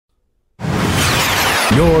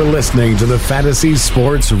You're listening to the Fantasy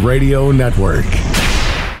Sports Radio Network.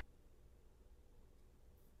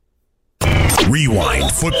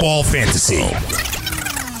 Rewind Football Fantasy.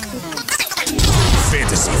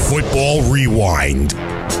 Fantasy Football Rewind.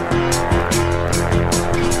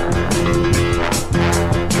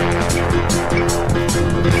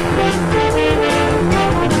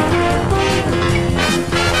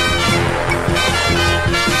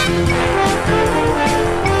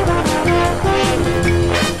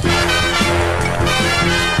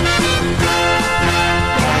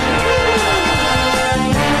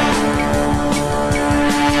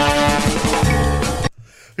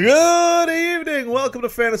 Good evening. Welcome to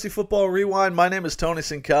Fantasy Football Rewind. My name is Tony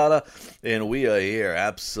Sincata, and we are here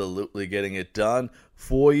absolutely getting it done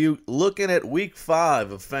for you, looking at Week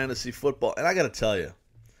 5 of fantasy football. And I got to tell you,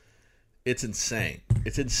 it's insane.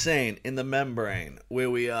 It's insane in the membrane where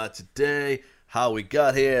we are today, how we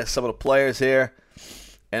got here, some of the players here.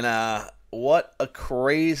 And what a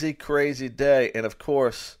crazy, crazy day. And, of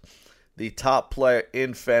course, the top player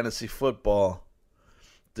in fantasy football,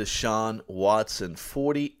 Deshaun Watson,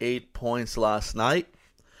 48 points last night.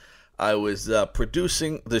 I was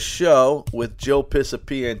producing the show with Joe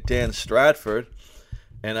Pisapia and Dan Stratford,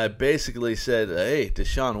 and I basically said, hey,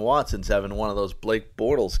 Deshaun Watson's having one of those Blake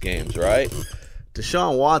Bortles games, right?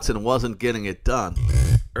 Deshaun Watson wasn't getting it done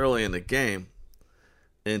early in the game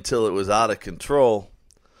until it was out of control,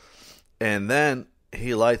 and then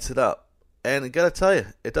he lights it up. And I got to tell you,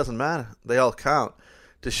 it doesn't matter. They all count.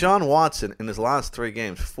 Deshaun Watson, in his last 3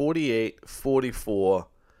 games, 48, 44,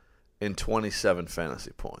 and 27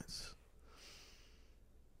 fantasy points.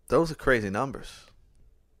 Those are crazy numbers.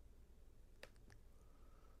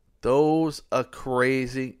 Those are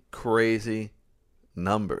crazy, crazy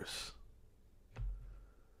numbers.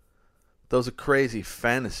 Those are crazy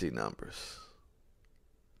fantasy numbers.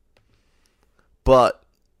 But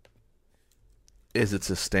is it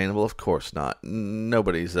sustainable? Of course not.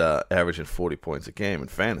 Nobody's averaging 40 points a game in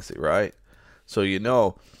fantasy, right? So you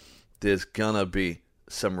know there's going to be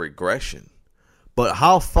some regression. But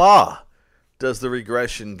how far does the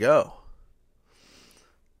regression go?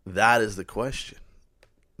 That is the question.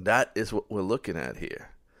 That is what we're looking at here.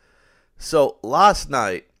 So last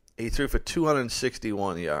night, he threw for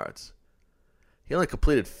 261 yards. He only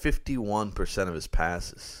completed 51% of his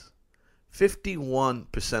passes.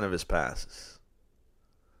 51% of his passes.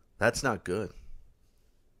 That's not good.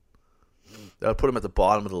 That would put him at the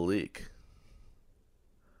bottom of the league.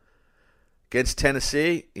 Against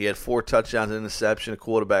Tennessee, he had 4 touchdowns and interception, a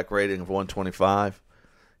quarterback rating of 125.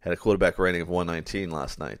 Had a quarterback rating of 119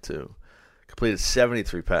 last night, too. Completed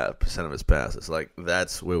 73% of his passes.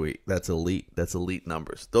 That's elite. That's elite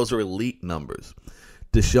numbers. Those are elite numbers.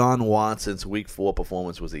 Deshaun Watson's Week 4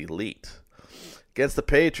 performance was elite. Against the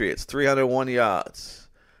Patriots, 301 yards.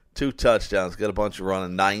 2 touchdowns, got a bunch of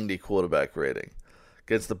running, 90 quarterback rating.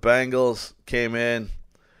 Against the Bengals, came in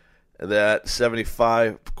that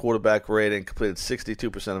 75 quarterback rating, completed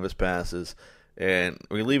 62% of his passes. And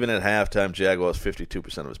we're leaving at halftime, Jaguars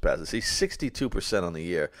 52% of his passes. He's 62% on the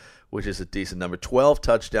year, which is a decent number. 12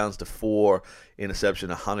 touchdowns to 4 interception,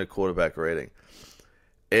 100 quarterback rating.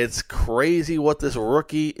 It's crazy what this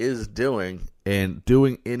rookie is doing and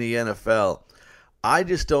doing in the NFL. I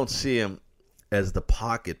just don't see him as the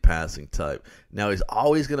pocket passing type. Now, he's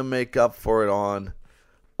always going to make up for it on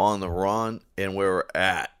the run and where we're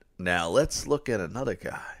at. Now, let's look at another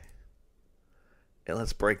guy. And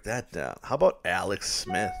let's break that down. How about Alex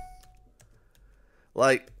Smith?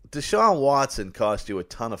 Deshaun Watson cost you a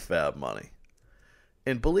ton of fab money.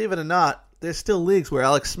 And believe it or not, there's still leagues where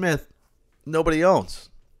Alex Smith, nobody owns.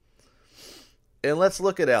 And let's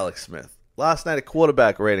look at Alex Smith. Last night, a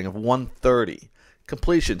quarterback rating of 130.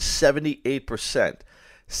 Completion, 78%.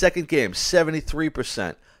 Second game,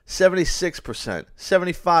 73%, 76%,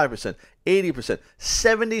 75%, 80%,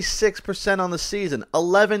 76% on the season.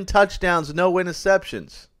 11 touchdowns, no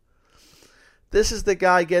interceptions. This is the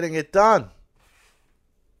guy getting it done.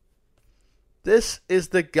 This is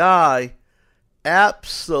the guy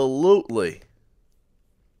absolutely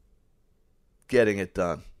getting it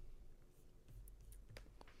done.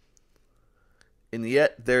 And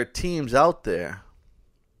yet there are teams out there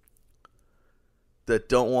that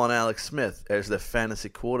don't want Alex Smith as their fantasy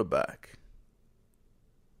quarterback.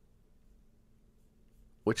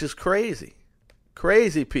 Which is crazy.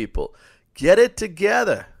 Crazy, people. Get it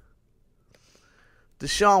together.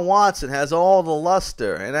 Deshaun Watson has all the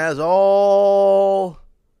luster and has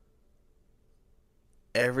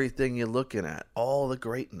everything you're looking at. All the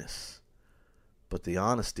greatness. But the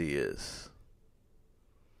honesty is,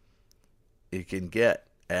 you can get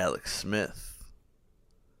Alex Smith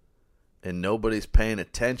and nobody's paying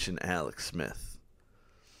attention, Alex Smith.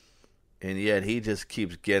 And yet he just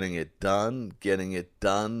keeps getting it done, getting it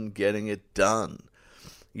done, getting it done.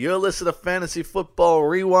 You're listening to Fantasy Football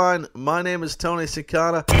Rewind. My name is Tony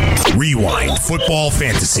Cicada. Rewind Football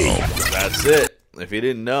Fantasy. That's it. If you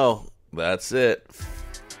didn't know, that's it.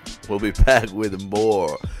 We'll be back with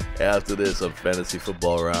more after this on Fantasy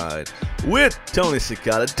Football Ride with Tony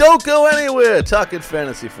Cicada. Don't go anywhere. Talking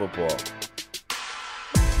fantasy football.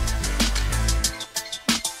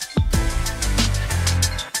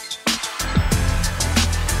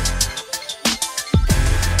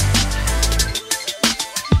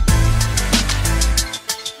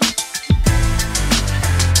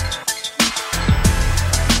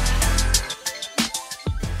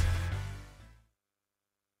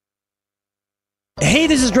 Hey,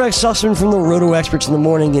 this is Greg Sussman from the Roto Experts in the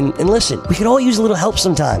Morning, and listen, we could all use a little help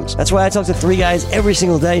sometimes. That's why I talk to 3 guys every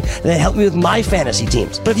single day that help me with my fantasy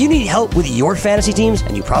teams. But if you need help with your fantasy teams,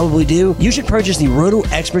 and you probably do, you should purchase the Roto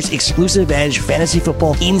Experts Exclusive Edge Fantasy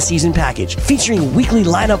Football In-Season Package, featuring weekly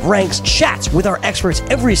lineup ranks, chats with our experts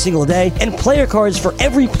every single day, and player cards for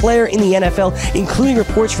every player in the NFL, including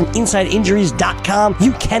reports from InsideInjuries.com.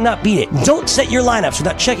 You cannot beat it. Don't set your lineups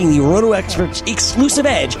without checking the Roto Experts Exclusive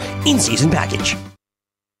Edge In-Season Package.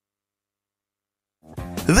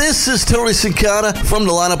 This is Tony Cicada from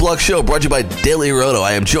the Lineup Block Show, brought to you by Daily Roto.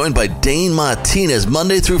 I am joined by Dane Martinez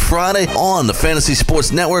Monday through Friday on the Fantasy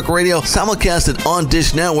Sports Network Radio, simulcasted on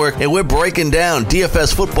Dish Network, and we're breaking down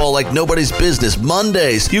DFS football like nobody's business.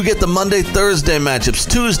 Mondays, you get the Monday-Thursday matchups.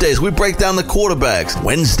 Tuesdays, we break down the quarterbacks.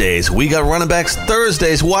 Wednesdays, we got running backs.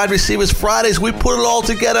 Thursdays, wide receivers. Fridays, we put it all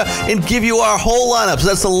together and give you our whole lineups.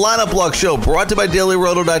 That's the Lineup Block Show, brought to you by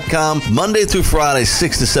DailyRoto.com, Monday through Friday,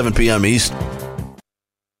 6 to 7 p.m. East.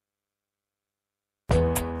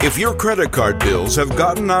 If your credit card bills have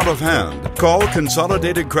gotten out of hand, call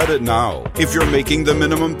Consolidated Credit now. If you're making the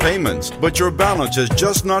minimum payments, but your balance is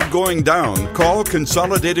just not going down, call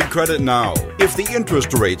Consolidated Credit now. If the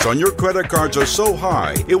interest rates on your credit cards are so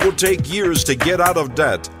high, it will take years to get out of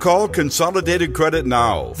debt, call Consolidated Credit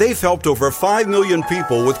now. They've helped over 5 million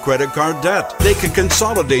people with credit card debt. They can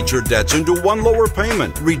consolidate your debts into one lower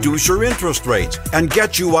payment, reduce your interest rates, and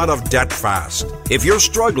get you out of debt fast. If you're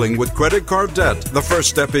struggling with credit card debt, the first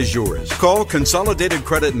step is yours. Call Consolidated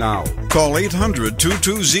Credit now. Call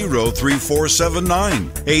 800-220-3479.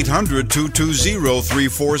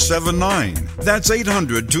 800-220-3479. That's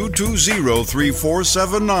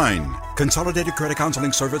 800-220-3479. Consolidated Credit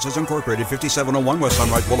Counseling Services Incorporated, 5701 West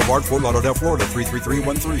Sunrise Boulevard, Fort Lauderdale, Florida,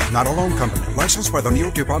 33313. Not a loan company. Licensed by the New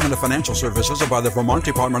York Department of Financial Services and by the Vermont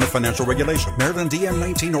Department of Financial Regulation. Maryland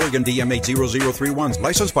DM19, Oregon DM80031.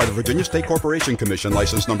 Licensed by the Virginia State Corporation Commission.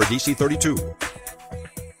 License number DC32.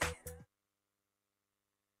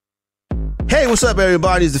 Hey, what's up,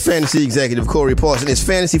 everybody? It's the Fantasy Executive, Corey Parson. It's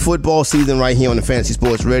fantasy football season right here on the Fantasy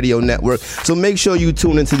Sports Radio Network. So make sure you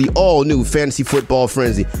tune into the all-new Fantasy Football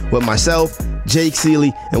Frenzy with myself, Jake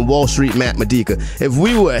Seeley, and Wall Street Matt Medica. If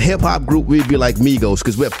we were a hip-hop group, we'd be like Migos,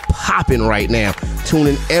 because we're popping right now. Tune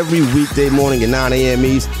in every weekday morning at 9 a.m.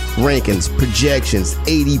 East. Rankings, projections,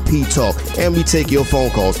 ADP talk, and we take your phone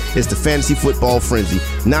calls. It's the Fantasy Football Frenzy,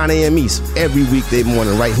 9 a.m. East, every weekday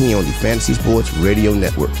morning right here on the Fantasy Sports Radio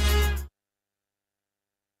Network.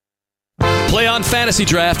 Play on Fantasy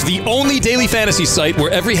Draft, the only daily fantasy site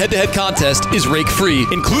where every head-to-head contest is rake-free,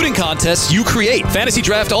 including contests you create. Fantasy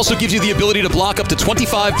Draft also gives you the ability to block up to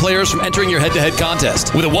 25 players from entering your head-to-head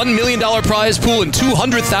contest. With a $1 million prize pool and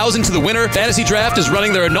 $200,000 to the winner, Fantasy Draft is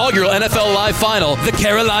running their inaugural NFL Live Final, the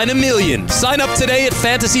Carolina Million. Sign up today at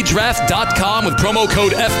fantasydraft.com with promo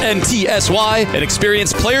code FNTSY and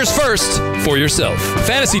experience players first for yourself.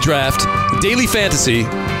 Fantasy Draft, daily fantasy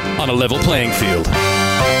on a level playing field.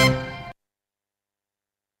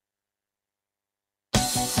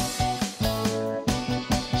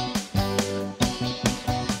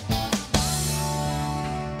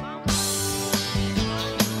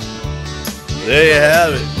 There you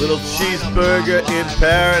have it. Little cheeseburger in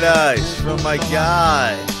paradise from my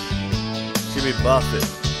guy, Jimmy Buffett.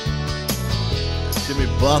 Jimmy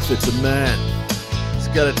Buffett's a man. He's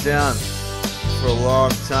got it down for a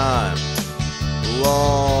long time.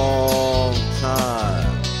 Long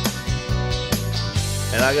time.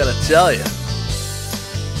 And I got to tell you,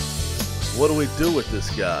 what do we do with this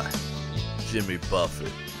guy, Jimmy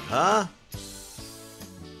Buffett? Huh?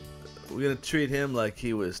 We're going to treat him like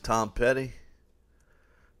he was Tom Petty?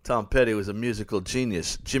 Tom Petty was a musical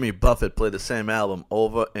genius. Jimmy Buffett played the same album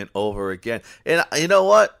over and over again. And you know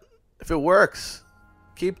what? If it works,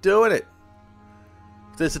 keep doing it.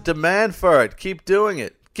 If there's a demand for it, keep doing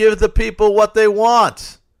it. Give the people what they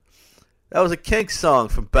want. That was a Kinks song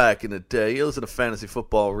from back in the day. You listen to Fantasy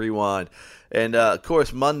Football Rewind. And, of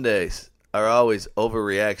course, Mondays are always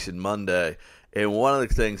Overreaction Monday. And one of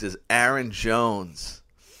the things is Aaron Jones.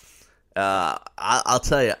 I'll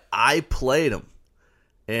tell you, I played him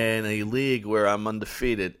in a league where I'm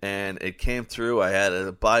undefeated, and it came through. I had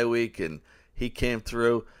a bye week, and he came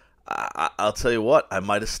through. I'll tell you what, I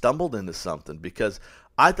might have stumbled into something because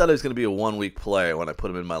I thought he was going to be a one-week player when I put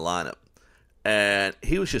him in my lineup. And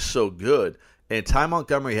he was just so good. And Ty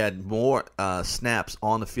Montgomery had more snaps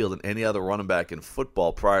on the field than any other running back in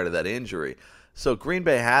football prior to that injury. So Green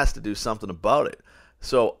Bay has to do something about it.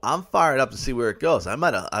 So I'm fired up to see where it goes. I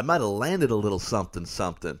might have landed a little something.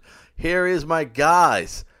 Here is my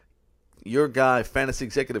guys. Your guy, fantasy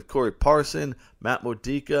executive Corey Parson, Matt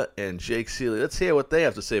Modica, and Jake Seeley. Let's hear what they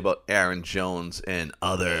have to say about Aaron Jones and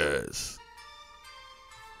others.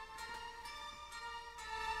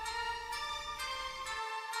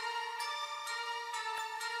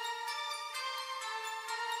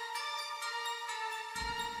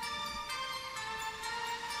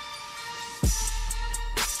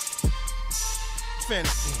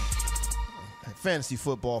 Fantasy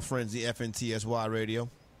Football Frenzy, FNTSY Radio.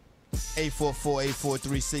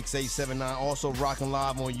 844-843-6879. Also rocking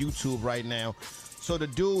live on YouTube right now. So the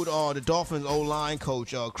dude, the Dolphins O-line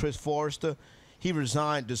coach, Chris Forrester, he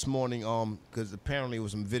resigned this morning because apparently it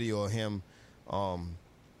was some video of him. The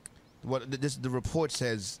report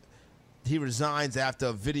says he resigns after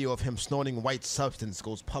a video of him snorting white substance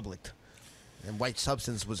goes public. And white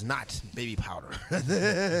substance was not baby powder.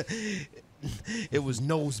 It was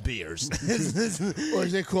nose beers. Or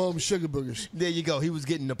as they call them, sugar boogers. There you go. He was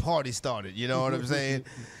getting the party started. You know what I'm saying?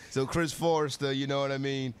 So Chris Forrester, you know what I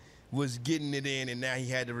mean, was getting it in, and now he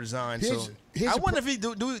had to resign. I wonder if he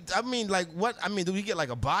do what? I mean, do we get like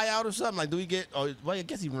a buyout or something? Like, do we get? Well, I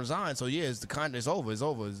guess he resigned. So yeah, it's over. It's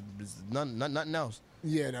over. It's nothing else.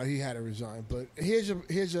 Yeah, no, he had to resign. But here's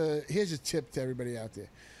a tip to everybody out there.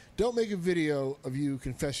 Don't make a video of you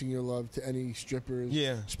confessing your love to any strippers.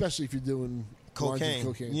 Yeah. Especially if you're doing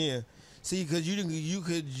cocaine. Yeah. See, because you don't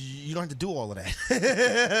have to do all of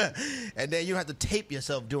that. And then you don't have to tape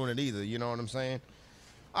yourself doing it either. You know what I'm saying?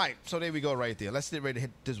 All right, so there we go right there. Let's get ready to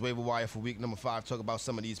hit this waiver wire for week number 5. Talk about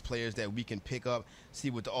some of these players that we can pick up.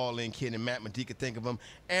 See what the All-In Kid and Matt Modica think of them.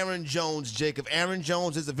 Aaron Jones, Jacob. Aaron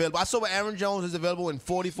Jones is available. I saw where Aaron Jones is available in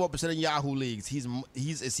 44% of Yahoo leagues.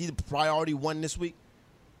 Is he the priority one this week?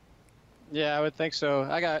 Yeah, I would think so.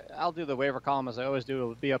 I'll do the waiver column as I always do.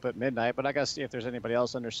 It'll be up at midnight, but I got to see if there's anybody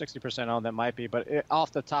else under 60% on that might be. But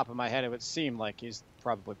off the top of my head, it would seem like he's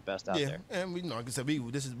probably the best out there. And we know, like I said,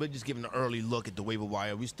 we're just giving an early look at the waiver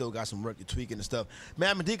wire. We still got some work to tweak and stuff.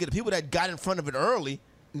 Man, Modica, the people that got in front of it early,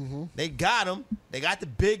 they got them. They got the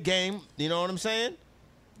big game. You know what I'm saying?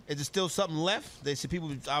 Is there still something left?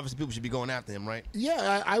 People should be going after him, right?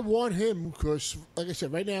 Yeah, I want him because, like I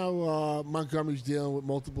said, right now Montgomery's dealing with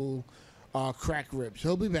multiple crack ribs.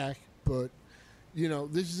 He'll be back, but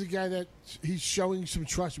this is a guy that he's showing some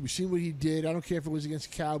trust. We've seen what he did. I don't care if it was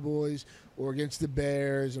against Cowboys or against the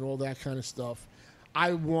Bears and all that kind of stuff.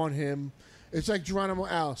 I want him. It's like Geronimo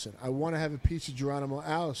Allison. I want to have a piece of Geronimo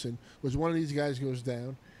Allison. Because one of these guys goes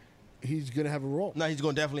down, he's going to have a role. No, he's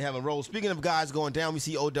going to definitely have a role. Speaking of guys going down, we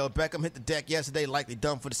see Odell Beckham hit the deck yesterday, likely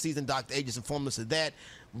done for the season. Dr. A just informed us of that.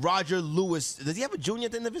 Roger Lewis. Does he have a junior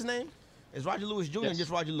at the end of his name? Is Roger Lewis Jr. Yes. or just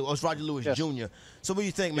Roger Lewis? Oh, it's Roger Lewis Jr. So what do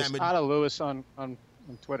you think, man? It's Otto Lewis on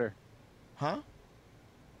Twitter. Huh?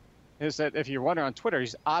 Is that if you're wondering on Twitter,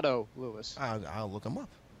 he's Otto Lewis. I'll look him up.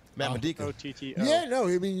 Matt Modica. O-T-T-O. Yeah, no,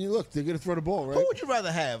 I mean, look, they're going to throw the ball, right? Who would you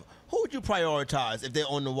rather have? Who would you prioritize if they're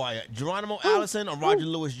on the wire? Geronimo Allison or Roger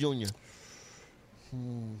Lewis Jr.?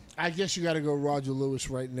 I guess you got to go Roger Lewis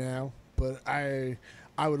right now, but I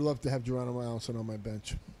would love to have Geronimo Allison on my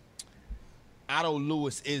bench. Otto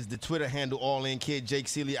Lewis is the Twitter handle, All-In Kid, Jake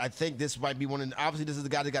Seeley. I think this might be obviously this is the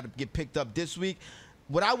guy that got to get picked up this week.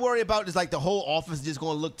 What I worry about is like the whole offense is just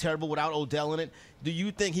going to look terrible without Odell in it. Do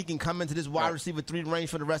you think he can come into this wide receiver 3 range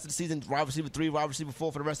for the rest of the season, wide receiver 3, wide receiver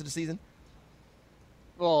 4 for the rest of the season?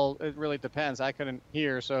 Well, it really depends. I couldn't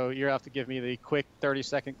hear, so you have to give me the quick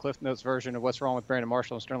 30-second Cliff Notes version of what's wrong with Brandon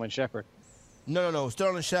Marshall and Sterling Shepard. No.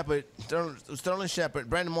 Sterling Shepard.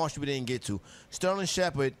 Brandon Marshall we didn't get to. Sterling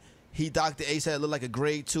Shepard, Dr. A said it looked like a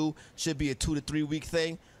grade 2, should be a 2 to 3 week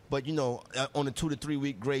thing. But, on a 2 to 3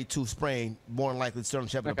 week grade 2 sprain, more than likely Sterling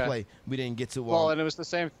Shepard to play. We didn't get to. Well, and it was the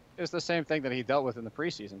same. It's the same thing that he dealt with in the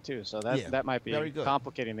preseason too. So that might be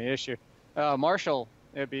complicating the issue. Marshall,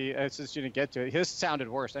 it's just you didn't get to it. His sounded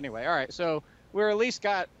worse anyway. All right, so we're at least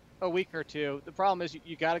got a week or two. The problem is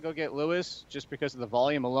you got to go get Lewis just because of the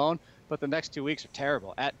volume alone. But the next 2 weeks are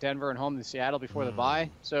terrible at Denver and home to Seattle before the bye.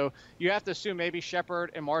 So you have to assume maybe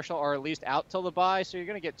Shepard and Marshall are at least out till the bye. So you're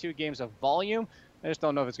going to get 2 games of volume. I just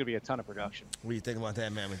don't know if it's going to be a ton of production. What do you think about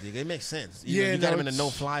that, man? It makes sense. Yeah, you got him in a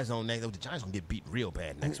no-fly zone next. The Giants going to get beat real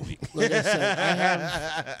bad next week. Like I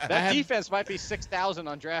said, that defense might be 6,000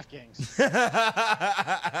 on DraftKings.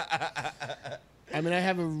 I mean, I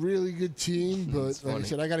have a really good team, but like I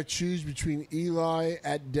said, I got to choose between Eli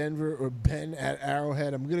at Denver or Ben at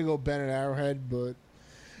Arrowhead. I'm going to go Ben at Arrowhead, but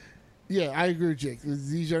yeah, I agree with Jake.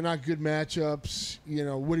 These are not good matchups. You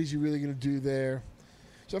know, what is he really going to do there?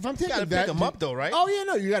 So if I'm taking you got to pick him up, though, right? Oh, yeah,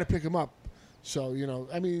 no, you got to pick him up. So, you know,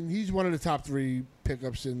 I mean, he's one of the top 3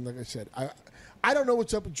 pickups, and like I said, I don't know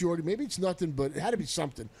what's up with Jordy. Maybe it's nothing, but it had to be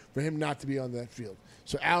something for him not to be on that field.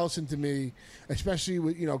 So Allison, to me, especially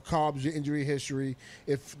with, you know, Cobb's injury history,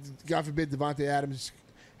 if, God forbid, Devontae Adams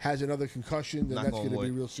has another concussion, then that's going to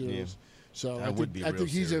be real serious. Yeah. So I think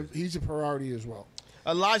he's a priority as well.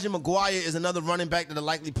 Elijah McGuire is another running back that'll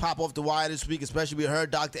likely pop off the wire this week, especially we heard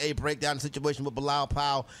Dr. A break down the situation with Bilal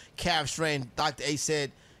Powell, calf strain. Dr. A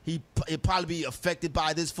said he'll probably be affected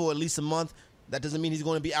by this for at least a month. That doesn't mean he's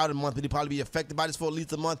going to be out a month, but he'll probably be affected by this for at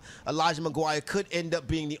least a month. Elijah McGuire could end up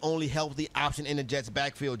being the only healthy option in the Jets'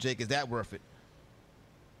 backfield. Jake, is that worth it?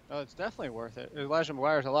 Oh, it's definitely worth it. Elijah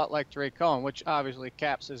McGuire is a lot like Drake Cohen, which obviously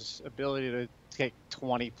caps his ability to take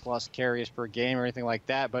 20-plus carries per game or anything like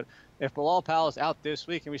that. But if Bilal Powell is out this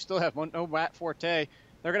week and we still have no Matt Forte,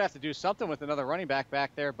 they're going to have to do something with another running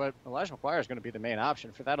back there. But Elijah McGuire is going to be the main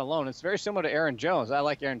option for that alone. It's very similar to Aaron Jones. I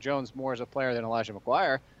like Aaron Jones more as a player than Elijah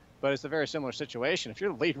McGuire. But it's a very similar situation. If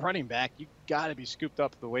you're the lead running back, you got to be scooped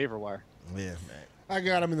up the waiver wire. Yeah, man. I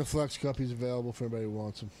got him in the Flex Cup. He's available for anybody who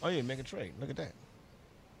wants him. Oh, yeah, make a trade. Look at that.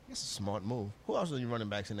 That's a smart move. Who else are you running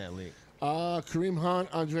backs in that league? Kareem Hunt,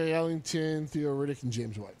 Andre Ellington, Theo Riddick, and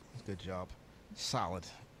James White. Good job. Solid.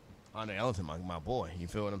 Andre Ellington, my boy. You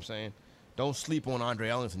feel what I'm saying? Don't sleep on Andre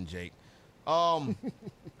Ellington, Jake.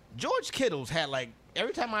 George Kittle's had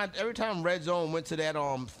every time Red Zone went to that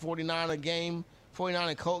 49er game, 49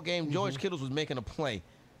 and Colt game, George Kittles was making a play.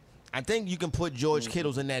 I think you can put George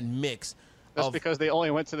Kittles in that mix. That's because they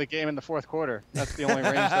only went to the game in the fourth quarter. That's the only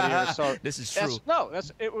range that he ever saw. This is true.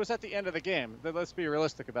 It was at the end of the game. Let's be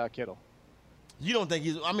realistic about Kittle. You don't think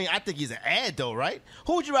I think he's an ad, though, right?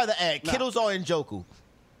 Who would you rather add, Kittles or Njoku?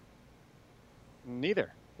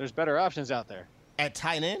 Neither. There's better options out there. At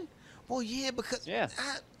tight end? Well, yeah, because... Yeah.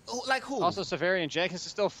 Like who? Also, Severian Jenkins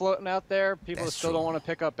is still floating out there. People still don't want to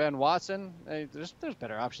pick up Ben Watson. There's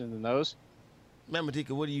better options than those. Mamadika,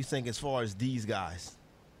 what do you think as far as these guys?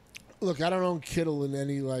 Look, I don't own Kittle in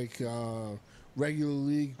any regular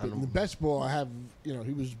league, but in the best ball I have, he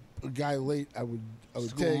was a guy late. I would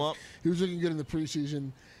Scoop take. him up. He was looking good in the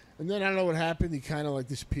preseason, and then I don't know what happened. He kind of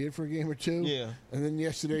disappeared for a game or two. Yeah. And then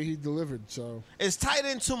yesterday he delivered. So is tight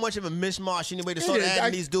end too much of a mishmash anyway to start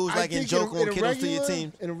adding these dudes like Njoku and Kittles to your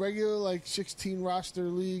team? In a regular 16 roster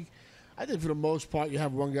league, I think for the most part you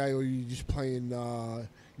have one guy or you just playing.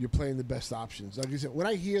 You're playing the best options. Like I said, when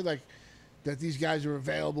I hear that these guys are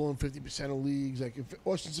available in 50% of leagues, like if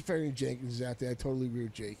Austin Seferian Jenkins is out there, I totally agree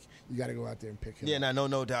with Jake. You got to go out there and pick him. Yeah,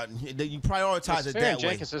 no doubt. You prioritize it that way.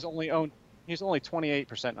 Jenkins is he's only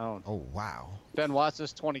 28% owned. Oh wow. Ben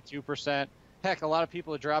Watson's 22%. Heck, a lot of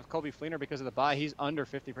people have dropped Coby Fleener because of the bye. He's under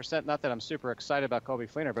 50%. Not that I'm super excited about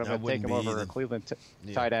Coby Fleener, but I'm going to take him over a Cleveland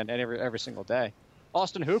tight end every single day.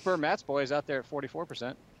 Austin Hooper, Matt's boy, is out there at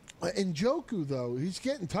 44%. Njoku, though, he's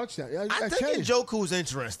getting touchdowns. I think Njoku's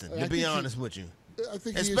interesting, to be honest with you. I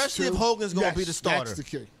think especially if Hogan's going to be the starter. That's the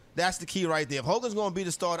key. That's the key right there. If Hogan's going to be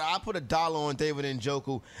the starter, I put $1 on David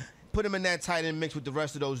Njoku, put him in that tight end mix with the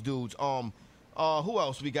rest of those dudes. Who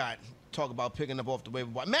else we got? Talk about picking up off the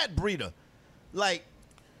waiver wire. Matt Breida.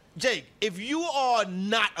 Jake, if you are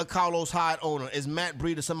not a Carlos Hyde owner, is Matt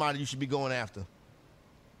Breida somebody you should be going after?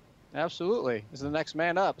 Absolutely. It's the next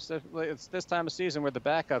man up. It's this time of season where the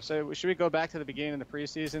backup. So should we go back to the beginning of the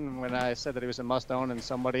preseason when I said that he was a must-own and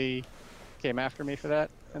somebody came after me for that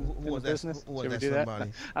in the business? Should we do that?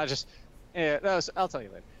 I'll tell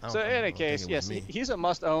you later. So in any case, yes, he's a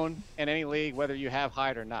must-own in any league, whether you have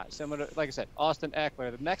Hyde or not. Similar to, like I said, Austin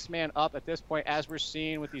Eckler, the next man up at this point, as we're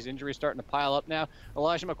seeing with these injuries starting to pile up now.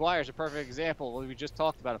 Elijah McGuire is a perfect example. We just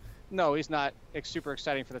talked about him. No, he's not super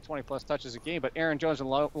exciting for the 20-plus touches a game, but Aaron Jones and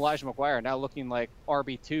Elijah McGuire are now looking like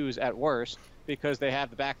RB2s at worst because they have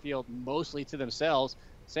the backfield mostly to themselves.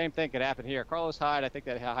 Same thing could happen here. Carlos Hyde, I think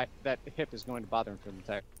that hip is going to bother him for the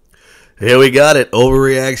entire. Here we got it.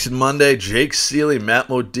 Overreaction Monday. Jake Seeley, Matt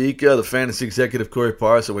Modica, the fantasy executive Corey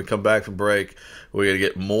Parson. When we come back from break, we're going to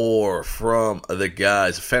get more from the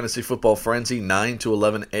guys. Fantasy Football Frenzy, 9 to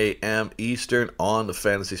 11 a.m. Eastern on the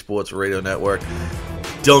Fantasy Sports Radio Network.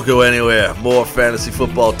 Don't go anywhere. More fantasy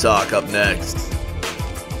football talk up next.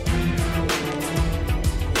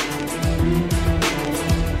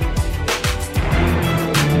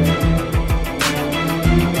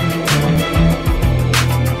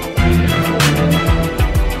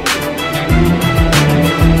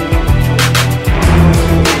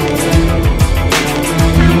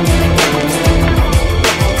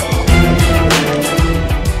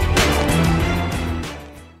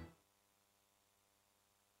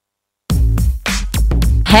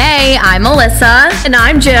 Hey, I'm Melissa. And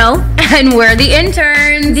I'm Jill. And we're the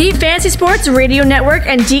interns. The Fantasy Sports Radio Network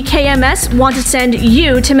and DKMS want to send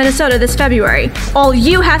you to Minnesota this February. All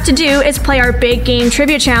you have to do is play our Big Game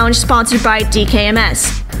Trivia Challenge sponsored by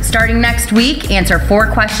DKMS. Starting next week, answer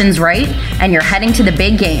 4 questions right, and you're heading to the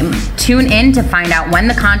big game. Tune in to find out when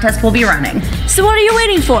the contest will be running. So what are you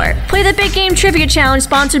waiting for? Play the Big Game Trivia Challenge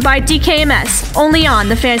sponsored by DKMS, only on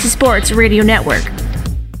the Fantasy Sports Radio Network.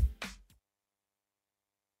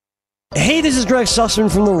 Hey, this is Greg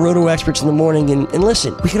Sussman from the Roto Experts in the Morning, and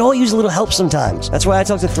listen, we could all use a little help sometimes. That's why I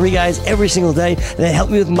talk to 3 guys every single day that help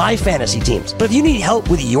me with my fantasy teams. But if you need help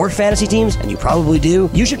with your fantasy teams, and you probably do,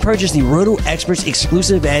 you should purchase the Roto Experts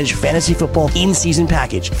Exclusive Edge Fantasy Football In-Season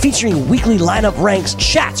Package, featuring weekly lineup ranks,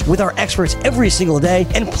 chats with our experts every single day,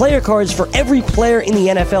 and player cards for every player in the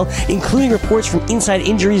NFL, including reports from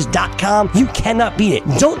InsideInjuries.com. You cannot beat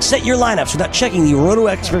it. Don't set your lineups without checking the Roto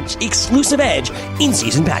Experts Exclusive Edge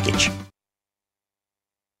In-Season Package.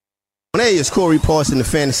 Hey, it's Corey Parson, the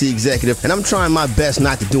fantasy executive, and I'm trying my best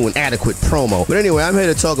not to do an adequate promo. But anyway, I'm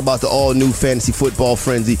here to talk about the all-new Fantasy Football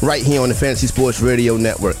Frenzy right here on the Fantasy Sports Radio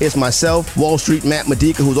Network. It's myself, Wall Street Matt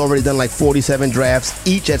Modica, who's already done like 47 drafts,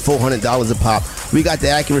 each at $400 a pop. We got the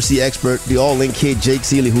accuracy expert, the all-in kid, Jake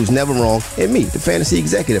Seeley, who's never wrong, and me, the fantasy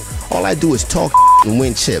executive. All I do is talk and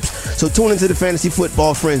win chips. So tune into the Fantasy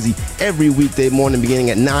Football Frenzy every weekday morning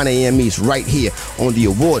beginning at 9 a.m. East right here on the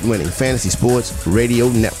award-winning Fantasy Sports Radio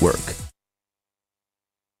Network.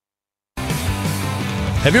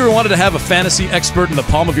 Have you ever wanted to have a fantasy expert in the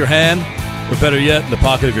palm of your hand? Or better yet, in the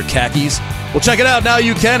pocket of your khakis? Well, check it out. Now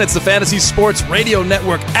you can. It's the Fantasy Sports Radio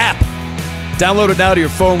Network app. Download it now to your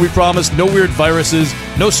phone. We promise no weird viruses,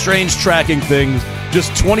 no strange tracking things.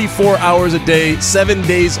 Just 24 hours a day, 7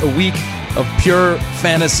 days a week of pure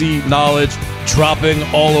fantasy knowledge dropping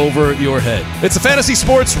all over your head. It's the Fantasy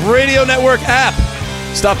Sports Radio Network app.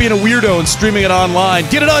 Stop being a weirdo and streaming it online.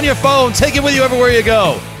 Get it on your phone. Take it with you everywhere you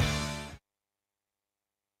go.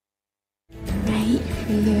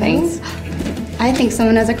 Thanks. I think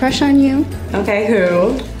someone has a crush on you. Okay,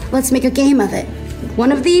 who? Let's make a game of it.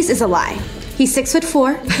 One of these is a lie. He's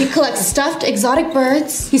 6'4". He collects stuffed exotic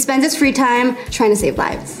birds. He spends his free time trying to save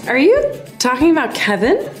lives. Are you talking about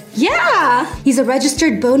Kevin? Yeah! He's a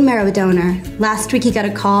registered bone marrow donor. Last week he got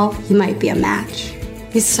a call. He might be a match.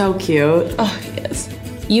 He's so cute. Oh, he is.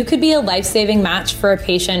 You could be a life-saving match for a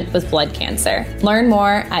patient with blood cancer. Learn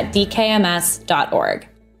more at dkms.org.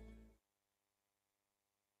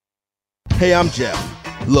 Hey, I'm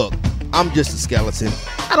Jeff. Look, I'm just a skeleton.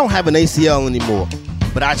 I don't have an ACL anymore,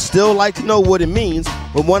 but I'd still like to know what it means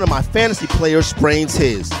when one of my fantasy players sprains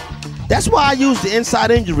his. That's why I use the Inside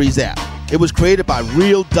Injuries app. It was created by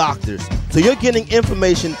real doctors, so you're getting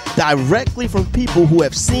information directly from people who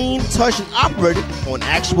have seen, touched, and operated on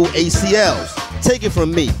actual ACLs. Take it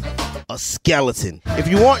from me, a skeleton. If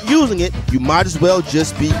you aren't using it, you might as well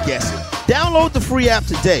just be guessing. Download the free app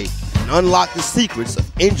today and unlock the secrets of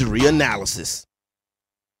injury analysis.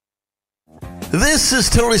 This is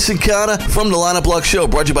Tony Sincata from the Lineup Block Show,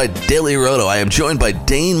 brought to you by Daily Roto. I am joined by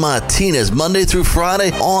Dane Martinez Monday through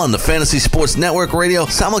Friday on the Fantasy Sports Network Radio,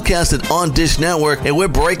 simulcasted on Dish Network, and we're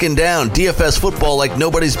breaking down DFS football like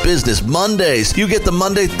nobody's business. Mondays, you get the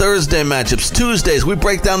Monday-Thursday matchups. Tuesdays, we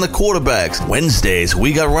break down the quarterbacks. Wednesdays,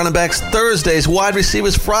 we got running backs. Thursdays, wide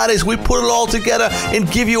receivers. Fridays, we put it all together and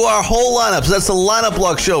give you our whole lineups. That's the Lineup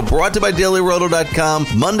Block Show, brought to you by DailyRoto.com,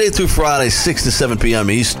 Monday through Friday, 6 to 7 p.m.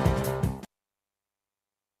 East.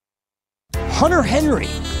 Hunter Henry,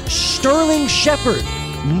 Sterling Shepard,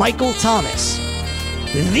 Michael Thomas.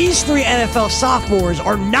 These 3 NFL sophomores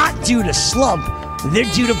are not due to slump, they're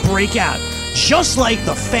due to break out, just like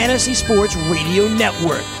the Fantasy Sports Radio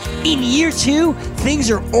Network. In year 2,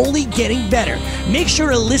 things are only getting better. Make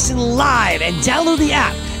sure to listen live and download the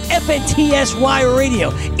app, FNTSY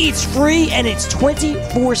Radio. It's free and it's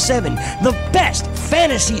 24/7. The best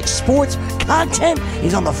fantasy sports content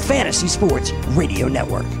is on the Fantasy Sports Radio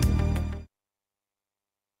Network.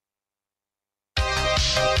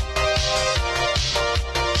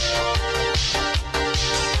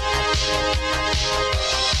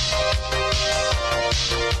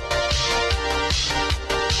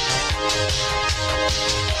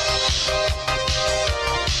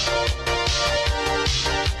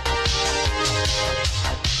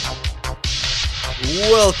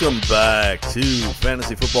 Welcome back to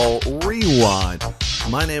Fantasy Football Rewind.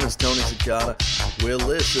 My name is Tony Cicada. We're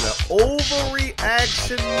listening to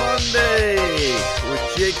Overreaction Monday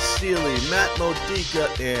with Jake Seeley, Matt Modica,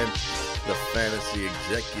 and the fantasy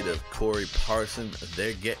executive Corey Parson.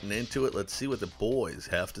 They're getting into it. Let's see what the boys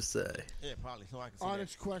have to say. Yeah, probably. So I can see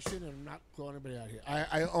Honest question, and I'm not throwing anybody out here.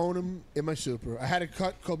 I own him in my super. I had to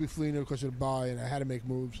cut Kobe Fleener because of the bye, and I had to make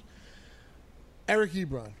moves. Eric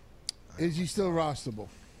Ebron, is he still rosterable?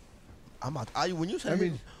 When you said,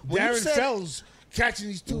 Darren Fells catching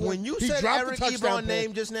these two. When you said Eric Ebron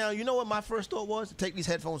name just now, you know what my first thought was? Take these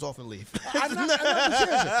headphones off and leave. I'm not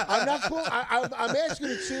asking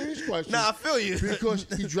a serious question. Nah, I feel you. Because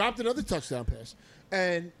he dropped another touchdown pass,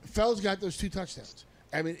 and Fells got those 2 touchdowns.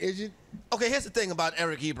 I mean, is it? Okay, here's the thing about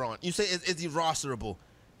Eric Ebron. You say, is he rosterable?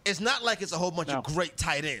 It's not like it's a whole bunch of great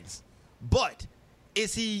tight ends. But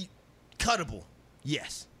is he cuttable?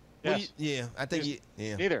 Yes. Yes. I think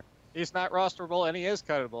Either. He's not rosterable, and he is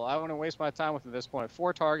cuttable. I wouldn't waste my time with him at this point.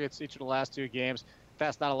 4 targets each of the last 2 games.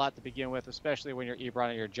 That's not a lot to begin with, especially when you're Ebron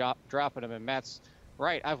and you're dropping him. And Matt's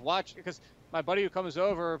right. I've watched, because my buddy who comes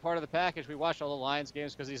over, part of the package, we watch all the Lions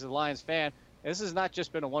games because he's a Lions fan. This has not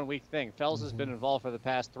just been a 1-week thing. Fells has been involved for the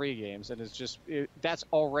past 3 games, and that's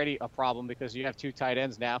already a problem because you have 2 tight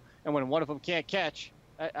ends now. And when one of them can't catch,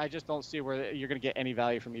 I just don't see where you're going to get any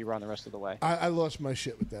value from Ebron the rest of the way. I lost my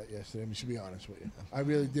shit with that yesterday. To be honest with you, I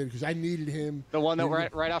really did because I needed him. The one that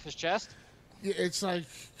right off his chest. Yeah, it's like,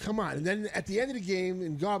 come on. And then at the end of the game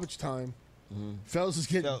in garbage time, Fells is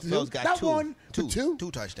getting Fells got not 2. one, 2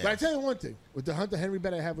 touchdowns. But I tell you one thing: with the Hunter Henry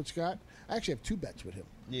bet I have with Scott, I actually have 2 bets with him.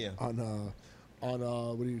 Yeah. On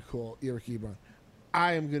what do you call Eric Ebron?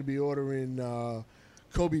 I am going to be ordering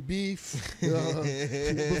Kobe beef,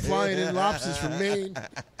 we're flying in lobsters from Maine.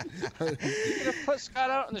 You're going to put Scott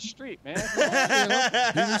out on the street, man.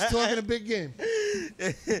 He was talking a big game.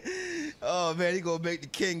 Oh, man, he going to make the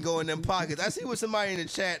king go in them pockets. I see what somebody in the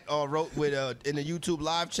chat wrote with in the YouTube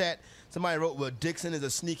live chat. Somebody wrote, well, Dixon is a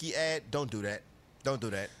sneaky ad. Don't do that. Don't do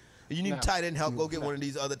that. You need tight end help. Go get one of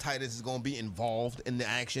these other tight ends that's going to be involved in the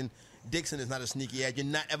action. Dixon is not a sneaky ad. You're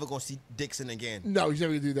not ever going to see Dixon again. No, he's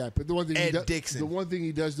never going to do that. But the one thing Dixon. The one thing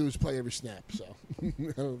he does do is play every snap. So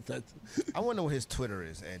I wonder what his Twitter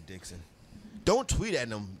is, Ed Dixon. Don't tweet at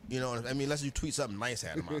him. You know, I mean, unless you tweet something nice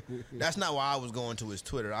at him. That's not why I was going to his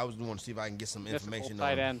Twitter. I was going to see if I can get some information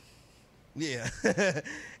on him. Yeah.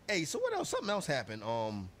 Hey, so what else? Something else happened.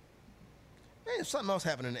 Man, something else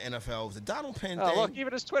happened in the NFL. It was the Donald Penn thing. Look,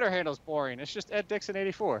 even his Twitter handle's boring. It's just Ed Dixon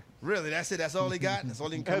 84. Really? That's it? That's all he got? That's all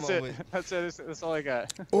he can come up with? That's it. That's all I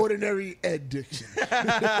got. Ordinary Ed Dixon.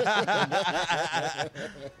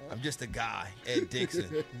 I'm just a guy, Ed Dixon.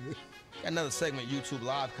 Got another segment, YouTube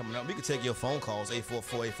Live, coming up. We can take your phone calls,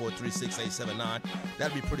 844-843-6879.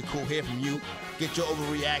 That'd be pretty cool. Hear from you. Get your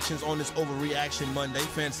overreactions on this Overreaction Monday.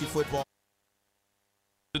 Fantasy football.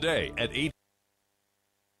 Today at 8.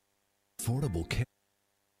 Affordable care.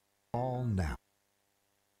 All now.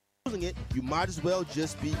 Using it, you might as well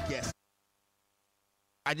just be guessing.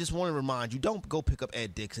 I just want to remind you, don't go pick up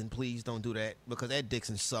Ed Dixon. Please don't do that because Ed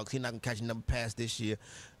Dixon sucks. He's not going to catch another pass this year.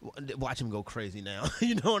 Watch him go crazy now.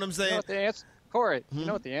 You know what I'm saying? You know what the answer, Corey, you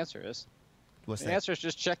know what the answer is? What's the answer is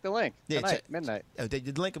just check the link tonight, midnight.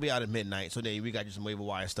 The link will be out at midnight. So we got you some waiver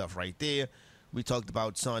wire stuff right there. We talked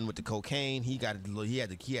about Son with the cocaine. He had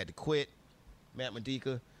to quit. Matt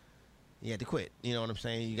Modica. He had to quit. You know what I'm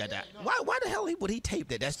saying? You got that. Why the hell would he tape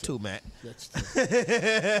that? That's two, Matt.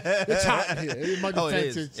 It's hot in here.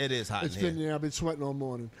 It is hot in here. I've been sweating all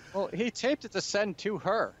morning. Well, he taped it to send to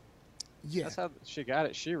her. Yeah. That's how she got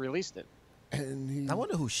it. She released it. And I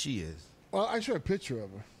wonder who she is. Well, I saw a picture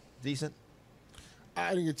of her. Decent?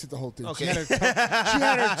 I didn't get to the whole thing. Okay. She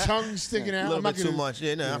had her tongue sticking out. A little bit too much.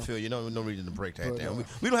 Yeah, no, I feel you. No reason to break that down.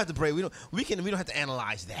 We don't have to break. We don't have to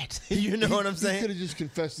analyze that. You know what I'm saying? He could have just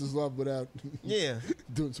confessed his love without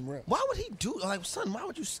doing some rap. Why would he do son? Why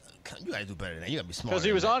would you? You gotta do better than that. You gotta be smart. Because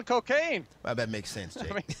he was on cocaine. Well, that makes sense,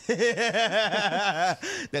 Jake.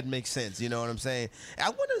 That makes sense. You know what I'm saying? I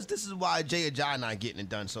wonder if this is why Jay Ajayi not getting it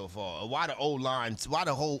done so far. Or why the old line? Why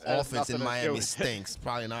the whole offense in Miami stinks?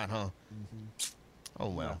 Probably not, huh? Mm-hmm. Oh,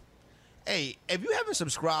 well. Hey, if you haven't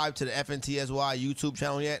subscribed to the FNTSY YouTube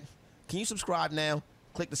channel yet, can you subscribe now?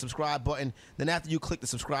 Click the subscribe button. Then after you click the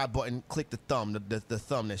subscribe button, click the thumb, the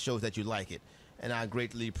thumb that shows that you like it. And I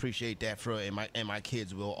greatly appreciate that, and my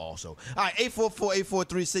kids will also. All right,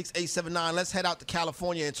 844-843-6879. Let's head out to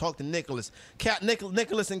California and talk to Nicholas.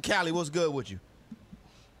 Nicholas and Cali, what's good with you?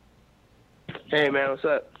 Hey, man, what's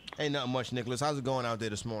up? Ain't nothing much, Nicholas. How's it going out there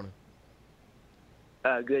this morning?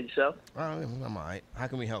 Good, yourself? I'm all right. How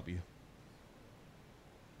can we help you?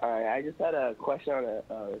 All right, I just had a question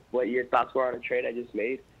on what your thoughts were on a trade I just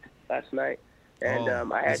made last night. And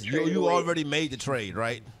I had you already made the trade,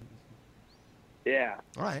 right? Yeah.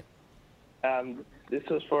 All right. This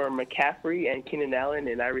was for McCaffrey and Keenan Allen,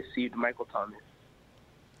 and I received Michael Thomas.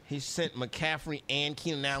 He sent McCaffrey and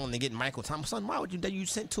Keenan Allen to get Michael Thomas. Son, why would you? You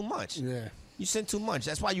sent too much. Yeah. You sent too much.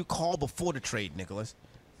 That's why you called before the trade, Nicholas.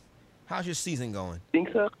 How's your season going? Think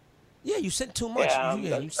so? Yeah, you sent too much.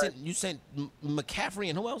 Yeah, you sent McCaffrey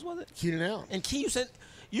and who else was it? Keenan Allen. And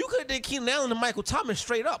you could have did Keenan Allen and Michael Thomas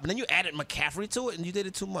straight up, and then you added McCaffrey to it, and you did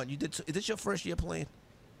it too much. Is this your first year playing?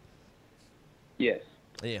 Yes.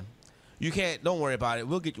 Yeah. You can't. Don't worry about it.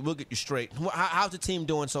 We'll get you straight. How's the team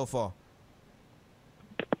doing so far?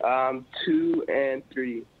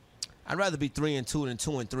 2-3. I'd rather be 3-2 than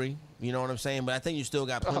 2-3. You know what I'm saying? But I think you still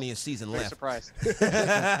got plenty of season left. Surprised.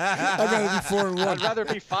 I'd rather be 4-1. I'd rather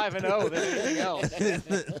be 5-0 than anything else.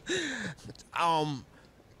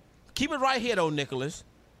 Keep it right here, though, Nicholas.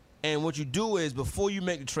 And what you do is, before you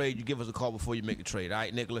make the trade, you give us a call before you make the trade. All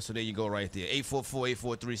right, Nicholas? So there you go right there.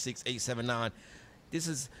 844-843-6879. This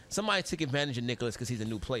is somebody took advantage of Nicholas because he's a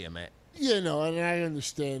new player, Matt. Yeah, no, and I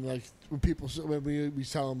understand, like, when we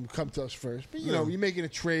tell them, come to us first. But, you know, you're making a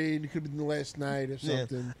trade. It could have been the last night or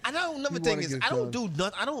something. Yeah. I know another thing is, I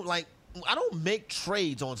don't make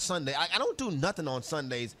trades on Sunday. I don't do nothing on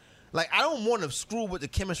Sundays. Like, I don't want to screw with the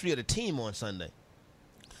chemistry of the team on Sunday.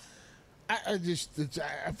 I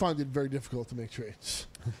find it very difficult to make trades.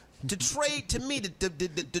 To trade, to me,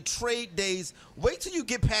 the trade days, wait till you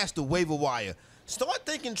get past the waiver wire. Start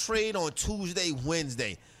thinking trade on Tuesday,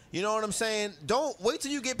 Wednesday. You know what I'm saying? Don't wait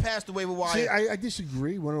till you get past the waiver wire. See, I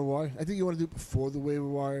disagree. Want to know why? I think you want to do it before the waiver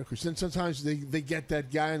wire, because then sometimes they get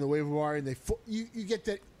that guy on the waiver wire and you get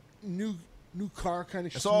that new car kind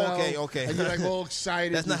of smell. Okay. And you're like all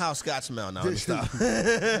excited. That's not how Scott smells now. Stop.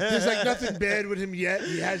 There's like nothing bad with him yet.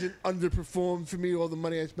 He hasn't underperformed for me, all the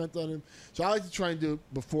money I spent on him. So I like to try and do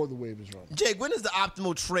it before the waivers run. Jake, when is the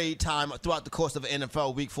optimal trade time throughout the course of an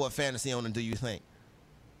NFL week for a fantasy owner, do you think?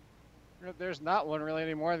 There's not one really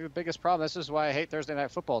anymore. The biggest problem, this is why I hate Thursday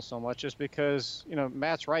Night Football so much, is because,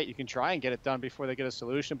 Matt's right. You can try and get it done before they get a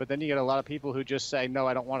solution, but then you get a lot of people who just say, no,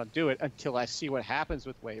 I don't want to do it until I see what happens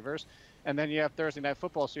with waivers. And then you have Thursday Night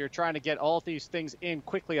Football, so you're trying to get all of these things in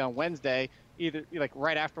quickly on Wednesday, either like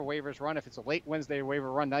right after waivers run. If it's a late Wednesday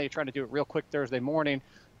waiver run, now you're trying to do it real quick Thursday morning.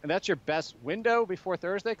 And that's your best window before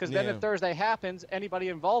Thursday, because then if Thursday happens, anybody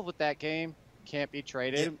involved with that game can't be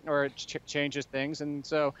traded or it changes things. And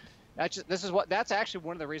so that's actually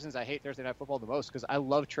one of the reasons I hate Thursday Night Football the most, because I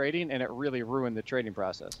love trading, and it really ruined the trading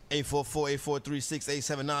process.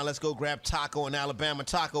 844-843-6879. Let's go grab Taco in Alabama.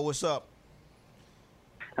 Taco, what's up?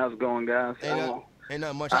 How's it going, guys? Ain't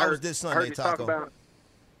nothing much. How was this Sunday, Taco?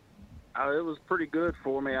 It was pretty good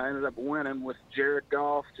for me. I ended up winning with Jared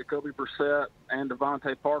Goff, Jacoby Brissett, and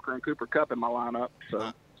Devontae Parker and Cooper Kupp in my lineup. So,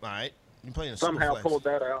 all right. You playing somehow Superflex. Pulled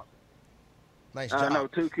that out. Nice job. I know,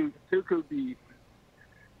 Tuku beat.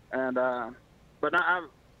 And but I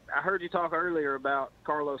heard you talk earlier about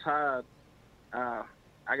Carlos Hyde. I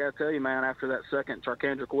got to tell you, man, after that second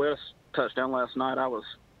Charkandrick West touchdown last night, I was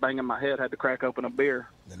banging my head, had to crack open a beer.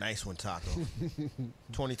 The nice one, Taco.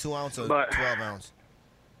 22 ounce or 12 ounce?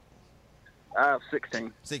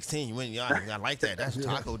 16. 16. You win. I like that. That's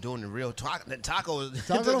Taco doing the real Taco. Taco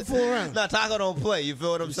don't fool around. No, Taco don't play. You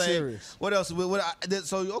feel what I'm He's saying? serious. What else?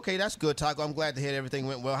 Okay, that's good, Taco. I'm glad to hear everything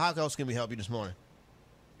went well. How else can we help you this morning?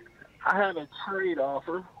 I have a trade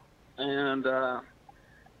offer, and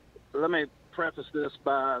let me preface this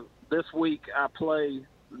by this week I play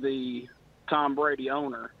the Tom Brady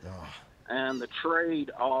owner, and the trade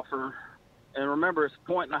offer, and remember it's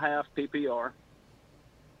 1.5 PPR.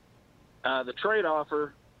 The trade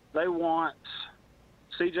offer, they want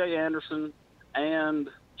C.J. Anderson and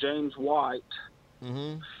James White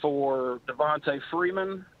for Devontae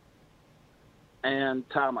Freeman and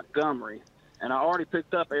Ty Montgomery. And I already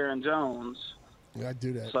picked up Aaron Jones. Yeah, I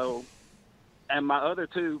do that. So, and my other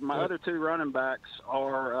two running backs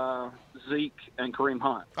are Zeke and Kareem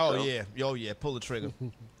Hunt. Oh yeah, pull the trigger.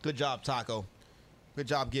 Good job, Taco. Good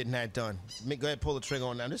job getting that done. Go ahead, pull the trigger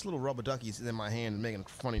on that. This little rubber ducky is in my hand making a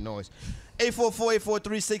funny noise.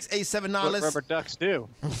 844-843-6879. What rubber ducks do.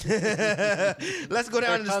 Let's go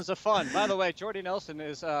down. They're tons of fun. By the way, Jordy Nelson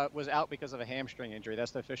was out because of a hamstring injury.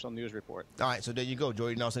 That's the official news report. All right, so there you go.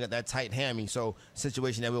 Jordy Nelson got that tight hammy. So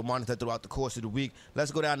situation that we'll monitor throughout the course of the week.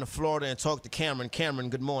 Let's go down to Florida and talk to Cameron. Cameron,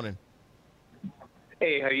 good morning.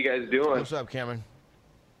 Hey, how you guys doing? What's up, Cameron?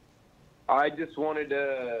 I just wanted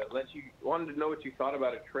to know what you thought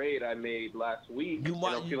about a trade I made last week.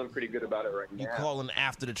 I'm feeling pretty good about it right now. You calling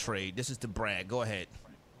after the trade. This is the brag. Go ahead.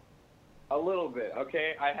 A little bit,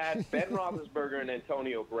 okay? I had Ben Roethlisberger and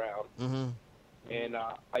Antonio Brown. Mm-hmm. And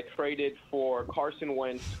I traded for Carson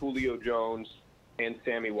Wentz, Julio Jones, and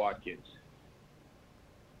Sammy Watkins.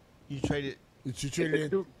 You traded? It's a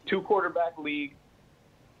two quarterback league.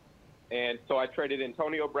 And so I traded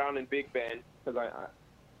Antonio Brown and Big Ben because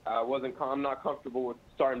I'm not comfortable with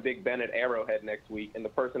starting Big Ben at Arrowhead next week. And the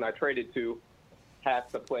person I traded to has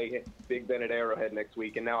to play Big Ben at Arrowhead next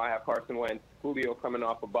week. And now I have Carson Wentz, Julio coming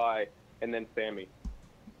off a bye, and then Sammy.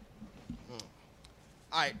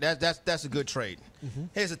 All right, that's a good trade. Mm-hmm.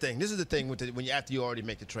 Here's the thing. This is the thing after you already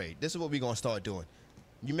make the trade. This is what we're going to start doing.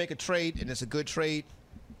 You make a trade, and it's a good trade,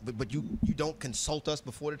 but you don't consult us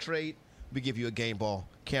before the trade. We give you a game ball.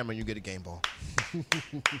 Cameron, you get a game ball.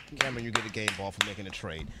 Cameron, you get a game ball for making a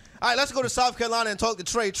trade. All right, let's go to South Carolina and talk the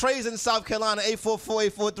trade. Trades in South Carolina,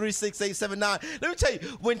 844-843-6879. Let me tell you,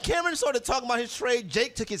 when Cameron started talking about his trade,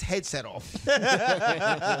 Jake took his headset off.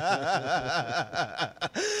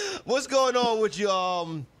 What's going on with you,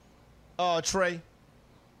 Trey?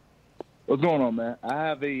 What's going on, man? I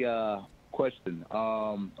have a question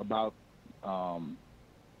about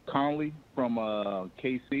Conley from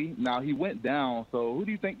KC. Now, he went down, so who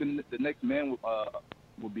do you think the next man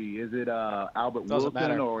would be? Is it Albert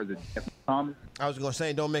Wilson or is it Jeff Thomas? I was going to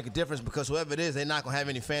say it don't make a difference because whoever it is, they're not going to have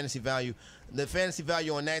any fantasy value. The fantasy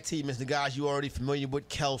value on that team is the guys you're already familiar with,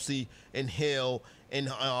 Kelsey and Hill and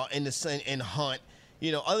Hunt.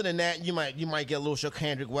 You know, other than that, you might get a little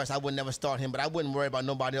Kendrick West. I would never start him, but I wouldn't worry about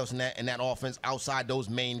nobody else in that offense outside those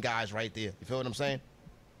main guys right there. You feel what I'm saying?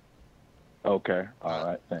 Okay. All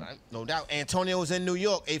right. Thanks. No doubt. Antonio's in New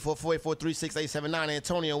York. 844-843-6879.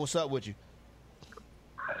 Antonio, what's up with you?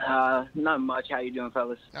 Not much. How you doing,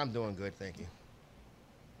 fellas? I'm doing good, thank you.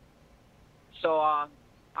 So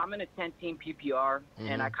I'm in a 10-team PPR,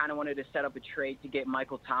 and I kind of wanted to set up a trade to get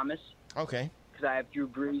Michael Thomas. Okay. Because I have Drew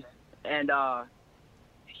Brees, and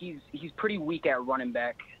he's pretty weak at running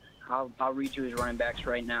back. I'll read you his running backs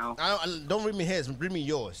right now. Don't read me his. Read me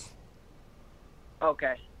yours.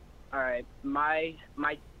 Okay. All right. My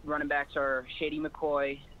running backs are Shady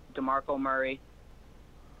McCoy, DeMarco Murray,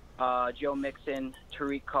 Joe Mixon,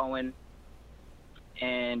 Tariq Cohen,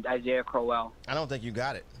 and Isaiah Crowell. I don't think you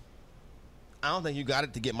got it. I don't think you got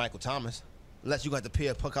it to get Michael Thomas, unless you got to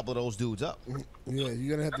pair a couple of those dudes up. Yeah,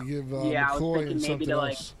 you're gonna have to give McCoy and something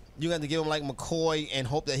else. You got to give him like McCoy and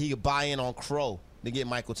hope that he could buy in on Crow to get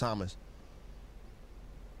Michael Thomas.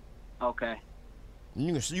 Okay.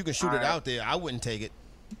 You can shoot it out there. I wouldn't take it.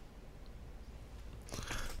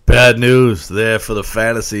 Bad news there for the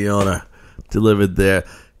fantasy owner. Delivered there.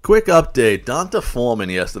 Quick update. Donta Foreman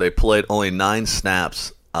yesterday played only 9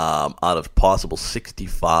 snaps out of possible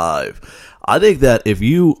 65. I think that if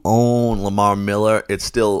you own Lamar Miller, it's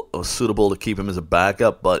still suitable to keep him as a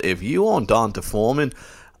backup. But if you own Donta Foreman,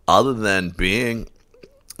 other than being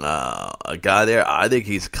a guy there, I think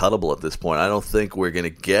he's cuttable at this point. I don't think we're going to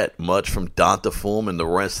get much from Donta Foreman the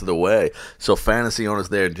rest of the way. So fantasy owners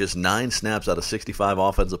there, just 9 snaps out of 65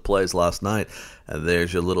 offensive plays last night. And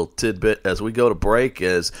there's your little tidbit as we go to break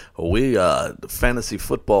as we fantasy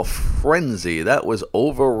football frenzy. That was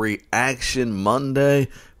Overreaction Monday.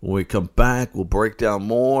 When we come back, we'll break down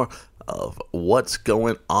more of what's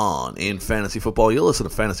going on in fantasy football. You'll listen to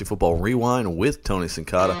Fantasy Football Rewind with Tony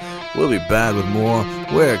Sincata. We'll be back with more.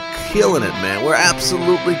 We're killing it, man. We're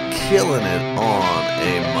absolutely killing it on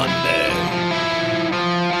a Monday.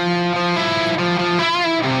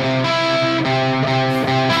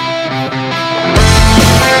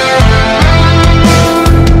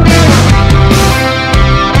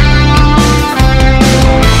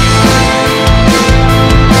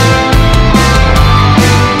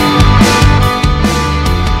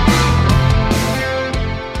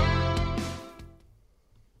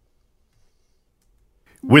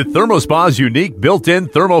 With ThermoSpa's unique built-in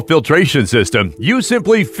thermal filtration system, you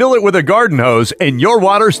simply fill it with a garden hose and your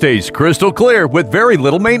water stays crystal clear with very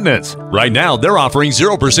little maintenance. Right now, they're offering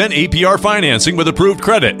 0% APR financing with approved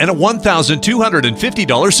credit and a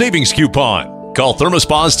 $1,250 savings coupon. Call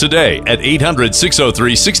ThermoSpas today at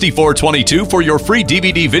 800-603-6422 for your free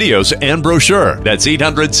DVD videos and brochure. That's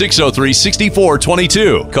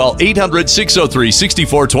 800-603-6422. Call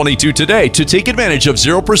 800-603-6422 today to take advantage of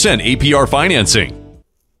 0% APR financing.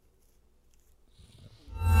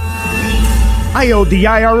 I owed the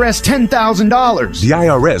IRS $10,000. The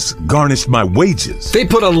IRS garnished my wages. They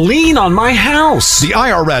put a lien on my house. The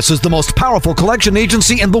IRS is the most powerful collection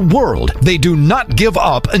agency in the world. They do not give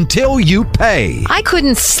up until you pay. I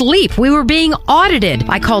couldn't sleep. We were being audited.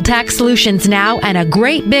 I called Tax Solutions Now, and a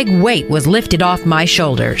great big weight was lifted off my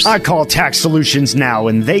shoulders. I called Tax Solutions Now,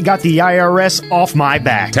 and they got the IRS off my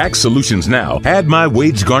back. Tax Solutions Now had my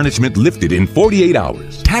wage garnishment lifted in 48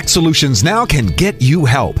 hours. Tax Solutions Now can get you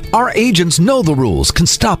help. Our agents know the rules, can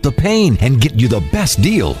stop the pain, and get you the best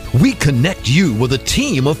deal. We connect you with a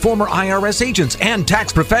team of former IRS agents and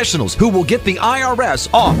tax professionals who will get the IRS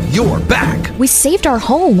off your back. We saved our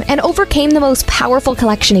home and overcame the most powerful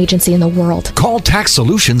collection agency in the world. Call Tax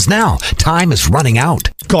Solutions now. Time is running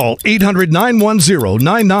out. Call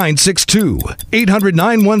 800-910-9962.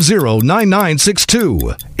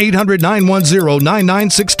 800-910-9962.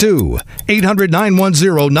 800-910-9962.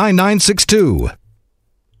 800-910-9962.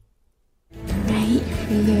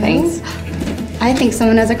 Thanks. I think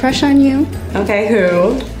someone has a crush on you. Okay,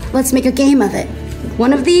 who? Let's make a game of it.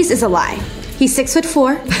 One of these is a lie. He's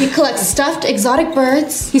 6'4". He collects stuffed exotic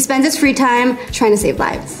birds. He spends his free time trying to save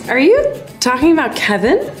lives. Are you talking about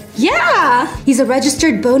Kevin? Yeah! He's a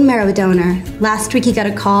registered bone marrow donor. Last week he got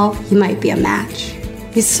a call. He might be a match.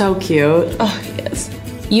 He's so cute. Oh, he is.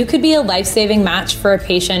 You could be a life-saving match for a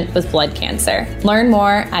patient with blood cancer. Learn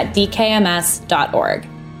more at dkms.org.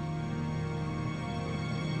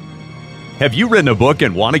 Have you written a book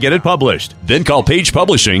and want to get it published? Then call Page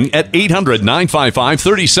Publishing at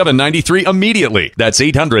 800-955-3793 immediately. That's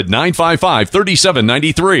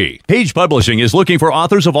 800-955-3793. Page Publishing is looking for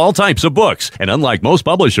authors of all types of books. And unlike most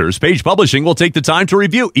publishers, Page Publishing will take the time to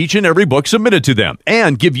review each and every book submitted to them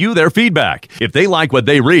and give you their feedback. If they like what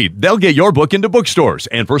they read, they'll get your book into bookstores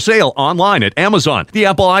and for sale online at Amazon, the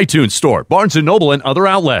Apple iTunes Store, Barnes & Noble, and other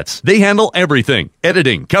outlets. They handle everything: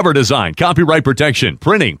 editing, cover design, copyright protection,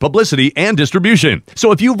 printing, publicity, and distribution.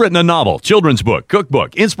 So if you've written a novel, children's book,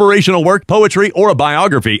 cookbook, inspirational work, poetry, or a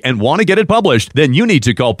biography and want to get it published, then you need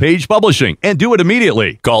to call Page Publishing and do it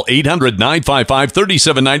immediately. Call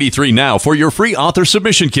 800-955-3793 now for your free author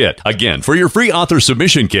submission kit. Again, for your free author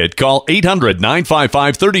submission kit, call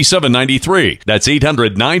 800-955-3793. That's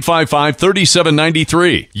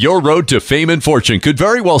 800-955-3793. Your road to fame and fortune could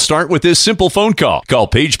very well start with this simple phone call. Call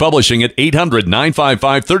Page Publishing at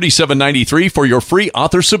 800-955-3793 for your free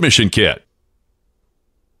author submission kit.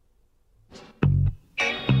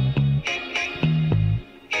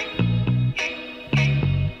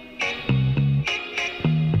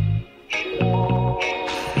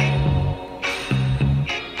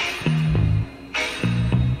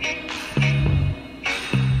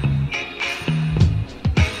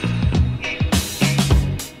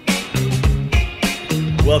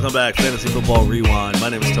 Welcome back, Fantasy Football Rewind. My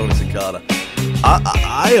name is Tony Cicada.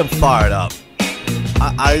 I am fired up.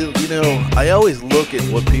 I always look at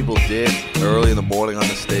what people did early in the morning on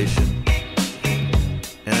the station,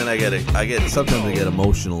 and then sometimes I get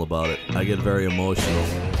emotional about it. I get very emotional,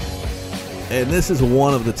 and this is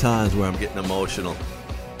one of the times where I'm getting emotional.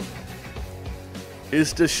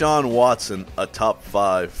 Is Deshaun Watson a top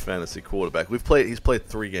 5 fantasy quarterback? He's played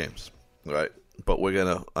 3 games, right? But we're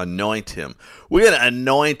going to anoint him. We're going to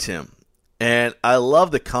anoint him. And I love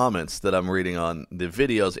the comments that I'm reading on the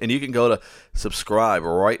videos. And you can go to subscribe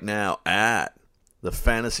right now at the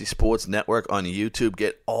Fantasy Sports Network on YouTube.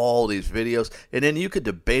 Get all these videos. And then you could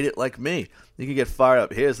debate it like me. You can get fired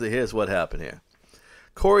up. Here's what happened here.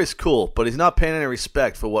 Corey's cool, but he's not paying any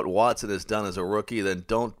respect for what Watson has done as a rookie. Then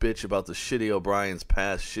don't bitch about the shitty O'Brien's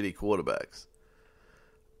past shitty quarterbacks.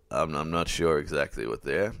 I'm not sure exactly what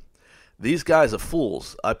they're. These guys are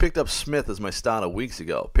fools. I picked up Smith as my starter weeks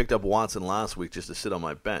ago. Picked up Watson last week just to sit on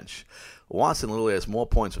my bench. Watson literally has more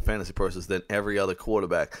points for fantasy purposes than every other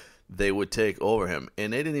quarterback they would take over him.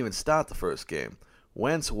 And they didn't even start the first game.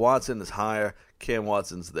 Wentz, Watson is higher. Cam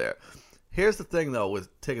Watson's there. Here's the thing, though,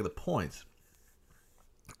 with taking the points,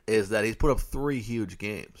 is that he's put up 3 huge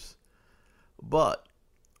games. But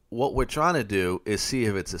what we're trying to do is see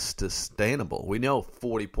if it's sustainable. We know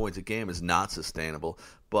 40 points a game is not sustainable,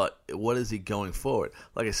 but what is he going forward?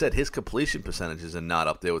 Like I said, his completion percentages are not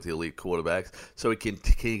up there with the elite quarterbacks. So can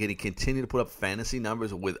he continue to put up fantasy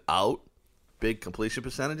numbers without big completion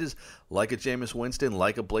percentages like a Jameis Winston,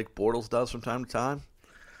 like a Blake Bortles does from time to time?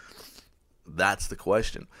 That's the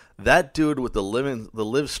question. That dude with the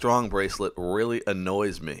Live Strong bracelet really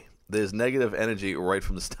annoys me. There's negative energy right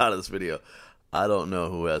from the start of this video. I don't know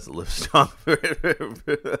who has the Live Strong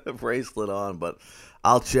bracelet on, but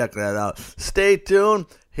I'll check that out. Stay tuned.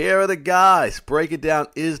 Here are the guys. Break it down.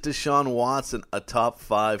 Is Deshaun Watson a top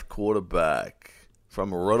 5 quarterback?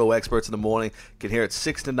 from Roto Experts in the morning. You can hear it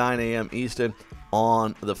 6 to 9 a.m. Eastern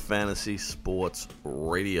on the Fantasy Sports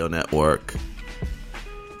Radio Network.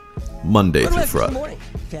 Monday through Friday. Good morning,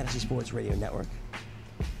 Fantasy Sports Radio Network.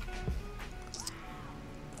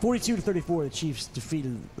 42-34, the Chiefs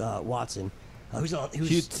defeated Watson. Who's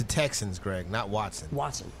the Texans, Greg, not Watson.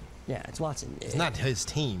 Watson. Yeah, it's Watson. It's not his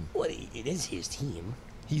team. Well, it is his team.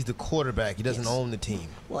 He's the quarterback. He doesn't own the team.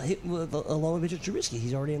 Well, along with Mitchell Trubisky,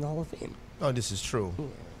 he's already in the Hall of Fame. Oh, this is true. Yeah,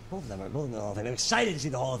 both of them are in the Hall of Fame. I'm excited to see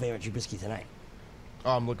the Hall of Fame at Trubisky tonight.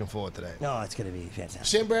 Oh, I'm looking forward to that. No, it's going to be fantastic.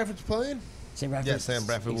 Sam Bradford's playing? Sam Bradford. Yeah, Sam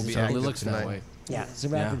Bradford will be active tonight. Yeah,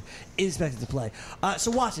 Sam Bradford is expected to play. So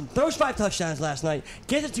Watson throws 5 touchdowns last night,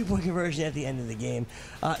 gets a 2-point conversion at the end of the game.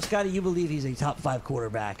 Scotty, you believe he's a top 5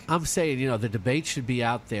 quarterback? I'm saying, the debate should be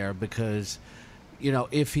out there because,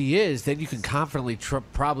 if he is, then you can confidently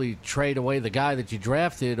probably trade away the guy that you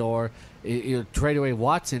drafted or trade away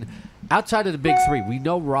Watson. Outside of the big three, we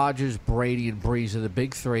know Rodgers, Brady, and Breeze are the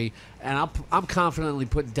big three, and I'm confidently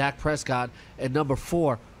putting Dak Prescott at number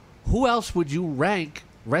 4. Who else would you rank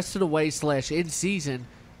rest of the way / in season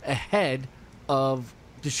ahead of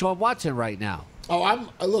Deshaun Watson right now? Oh, I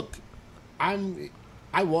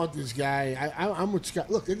want this guy. I'm with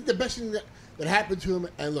Scott. Look, the best thing that happened to him,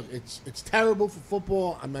 and look, it's terrible for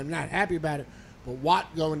football. I'm not happy about it. But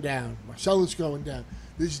Watt going down, Marcellus going down.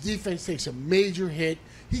 This defense takes a major hit.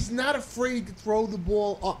 He's not afraid to throw the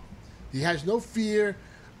ball up. He has no fear.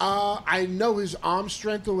 I know his arm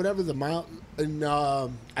strength or whatever at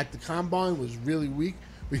the combine was really weak.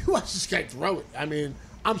 But you watch this guy throw it. I mean,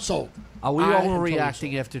 I'm sold. Are we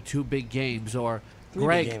overreacting after 2 big games, or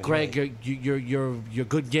Greg, your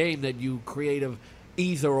good game that you creative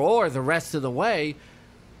either or the rest of the way?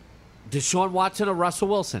 Deshaun Watson or Russell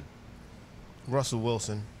Wilson? Russell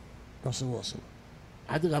Wilson.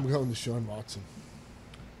 I think I'm going to Deshaun Watson.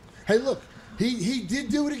 Hey, look, he did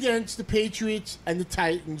do it against the Patriots and the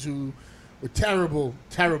Titans, who were terrible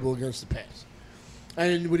against the pass.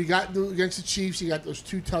 And when he got against the Chiefs, he got those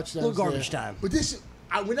 2 touchdowns. A little garbage time. But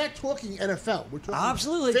we're not talking NFL. We're talking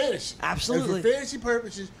absolutely fantasy. Absolutely. And for fantasy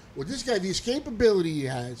purposes, well, this guy, the escapability he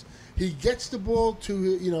has, he gets the ball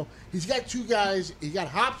to, he's got 2 guys. He got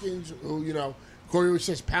Hopkins, who, Corey always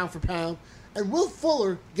says pound for pound, and Will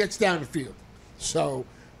Fuller gets down the field. So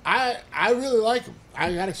I really like him.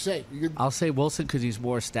 I got to say. I'll say Wilson because he's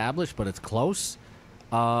more established, but it's close.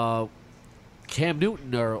 Cam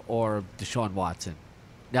Newton or Deshaun Watson?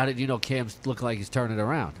 Now that Cam's looking like he's turning it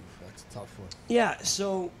around. That's a tough one. Yeah,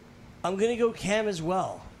 so I'm going to go Cam as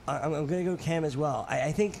well.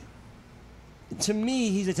 I think, to me,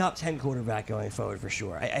 he's a top 10 quarterback going forward for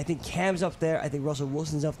sure. I think Cam's up there. I think Russell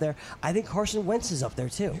Wilson's up there. I think Carson Wentz is up there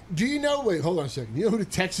too. Do you know? Wait, hold on a second. You know who the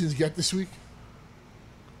Texans get this week?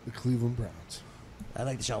 The Cleveland Browns. I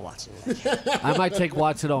like Deshaun Watson. I might take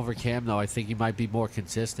Watson over Cam, though. I think he might be more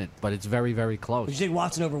consistent, but it's very, very close. Would you take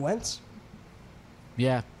Watson over Wentz?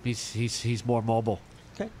 Yeah, he's more mobile.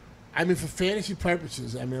 Okay. I mean, for fantasy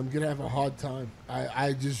purposes, I'm going to have a hard time.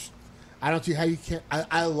 I don't see how you can't.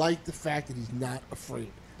 I like the fact that he's not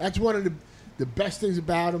afraid. That's one of the best things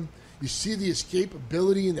about him. You see the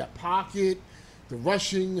escapability in that pocket, the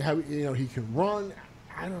rushing, how he can run.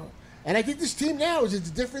 I don't know. And I think this team now is a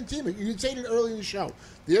different team. You said it early in the show.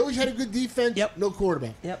 They always had a good defense, no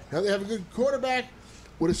quarterback. Yep. Now they have a good quarterback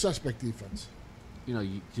with a suspect defense.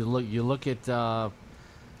 You look at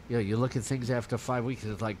things after 5 weeks.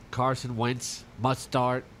 It's like Carson Wentz must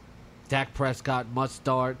start, Dak Prescott must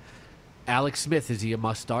start, Alex Smith, is he a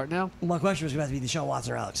must start now? My question was going to be Deshaun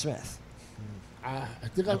Watson or Alex Smith. I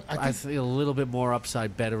think a little bit more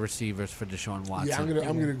upside, better receivers for Deshaun Watson. Yeah,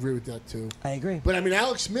 I'm gonna agree with that too. I agree. But I mean,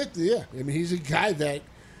 Alex Smith, yeah, I mean, he's a guy that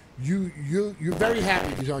you're very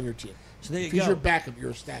happy he's on your team. So there you if go. He's your backup.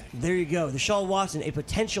 You're ecstatic. There you go. Deshaun Watson, a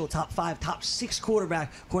potential top 5, top 6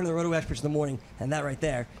 quarterback, according to the Roto Experts in the morning. And that right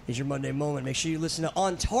there is your Monday moment. Make sure you listen to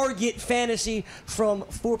On Target Fantasy from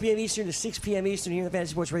 4 p.m. Eastern to 6 p.m. Eastern here on the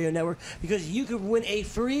Fantasy Sports Radio Network, because you could win a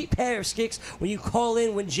free pair of Skicks when you call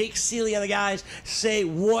in when Jake Seeley and the guys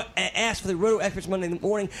ask for the Roto Experts Monday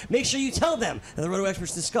morning. Make sure you tell them that the Roto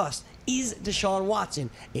Experts discussed, is Deshaun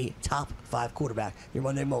Watson a top 5 quarterback? Your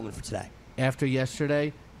Monday moment for today. After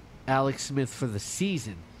yesterday, Alex Smith for the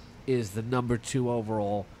season is the number 2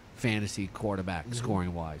 overall fantasy quarterback,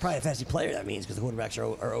 scoring-wise. Probably a fantasy player, that means, because the quarterbacks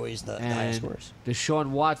are always the highest scorers.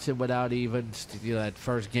 Deshaun Watson, without even that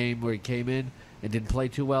first game where he came in and didn't play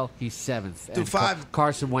too well, he's 7th. Through 5,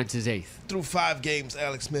 Carson Wentz is 8th. Through 5 games,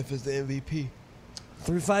 Alex Smith is the MVP.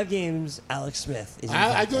 Through 5 games, Alex Smith is the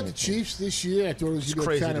MVP. I thought the Chiefs this year, I thought it was going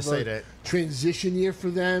to be kind of a transition year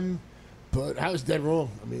for them. But I was dead wrong.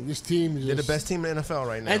 I mean, this team is They're the best team in the NFL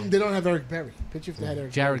right now. And they don't have Eric Berry. Picture if they had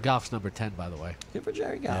Eric Jared Goff's number 10, by the way. Good for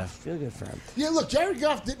Jared Goff. Feel good for him. Yeah, look, Jared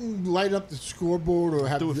Goff didn't light up the scoreboard or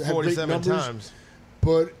have Threw great 47 numbers, times.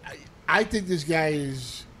 But I think this guy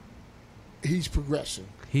he's progressing.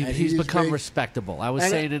 He's become respectable. I was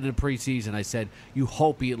saying it in the preseason. I said, you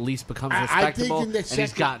hope he at least becomes respectable, and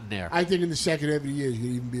he's gotten there. I think in the second half of the year, he's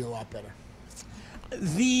going to even be a lot better.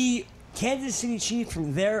 The Kansas City Chiefs,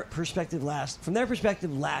 from their perspective last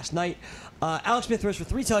night, Alex Smith throws for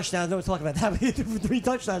 3 touchdowns. No one's talking about that. But he threw for 3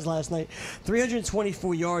 touchdowns last night,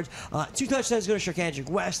 324 yards. 2 touchdowns go to Shurkandrick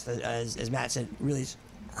West, as Matt said, really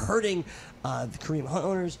hurting the Kareem Hunt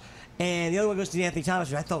owners. And the other one goes to the Anthony Thomas,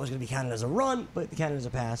 which I thought was going to be counted as a run, but counted as a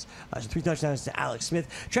pass. So 3 touchdowns to Alex Smith.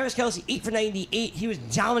 Travis Kelce, 8 for 98. He was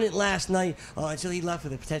dominant last night until he left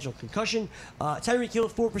with a potential concussion. Tyreek Hill,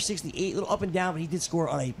 4 for 68. A little up and down, but he did score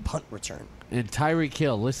on a punt return. And Tyreek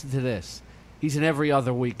Hill, listen to this. He's an every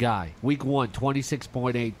other week guy. Week 1,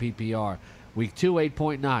 26.8 PPR. Week 2,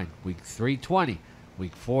 8.9. Week 3, 20.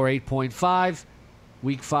 Week 4, 8.5.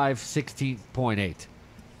 Week 5, 16.8.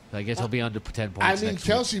 I guess he'll be under 10 points. I mean, next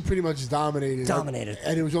Kelce week. pretty much dominated.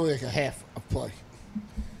 And it was only like a half of play.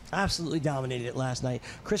 Absolutely dominated it last night.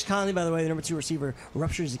 Chris Conley, by the way, the number 2 receiver,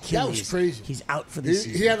 ruptures Achilles. That was crazy. He's out for the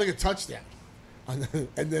season. He had like a touchdown. And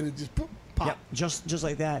then it just pop. Yep, just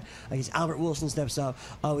like that. I guess Albert Wilson steps up.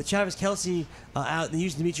 With Travis Kelce out, they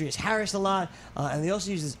used Demetrius Harris a lot. And they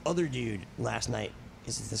also used this other dude last night.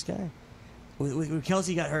 Is it this guy? When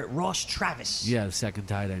Kelce got hurt, Ross Travis. Yeah, the second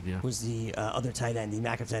tight end, was the other tight end, the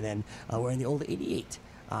backup tight end, wearing the old 88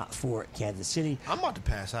 for Kansas City. I'm about to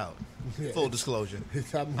pass out. Full disclosure.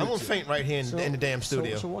 I'm going to faint right here in the damn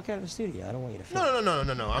studio. So walk out of the studio. I don't want you to faint.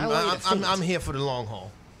 No. I'm here for the long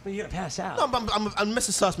haul. But you're going to pass out. No, I'm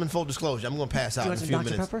Mr. Sussman, full disclosure. I'm going to pass out in a few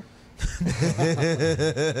minutes. Pepper?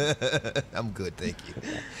 I'm good, thank you.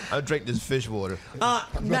 I'll drink this fish water.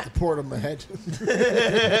 I'm about to pour it on my head.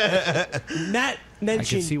 Matt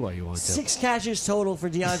mentioned I can see why you want to. 6 catches total for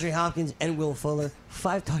DeAndre Hopkins and Will Fuller.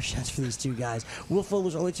 5 touchdowns for these 2 guys. Will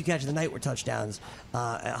Fuller's only 2 catches of the night were touchdowns.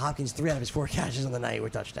 Hopkins, 3 out of his 4 catches on the night were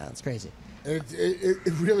touchdowns. Crazy.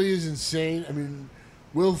 It really is insane. I mean,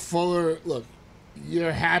 Will Fuller, look,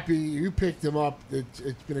 you're happy. You picked him up.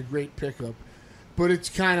 It's been a great pickup. But it's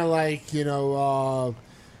kind of like, look,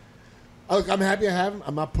 I'm happy I have him.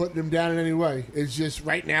 I'm not putting him down in any way. It's just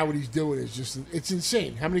right now what he's doing is just, it's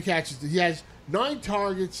insane. How many catches? He has 9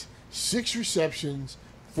 targets, 6 receptions,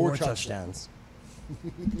 4 touchdowns.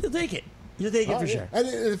 You'll take it. You'll take it for sure. And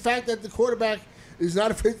the fact that the quarterback is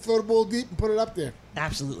not afraid to throw the ball deep and put it up there.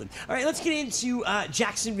 Absolutely. All right, let's get into the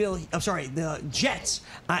Jets and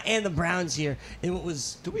the Browns here. And what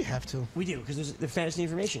was? Do we have to? We do, because there's the fantasy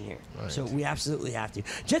information here. Right. So we absolutely have to.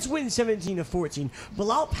 Jets win 17-14.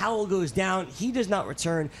 Bilal Powell goes down. He does not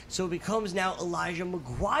return. So it becomes now Elijah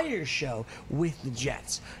McGuire's show with the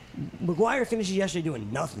Jets. McGuire finishes yesterday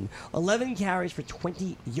doing nothing. 11 carries for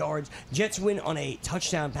 20 yards. Jets win on a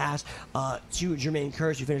touchdown pass to Jermaine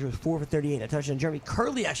Kearse, who finished with 4 for 38 and a touchdown. Jeremy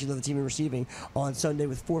Curley actually led the team in receiving on Sunday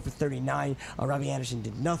with 4 for 39. Robbie Anderson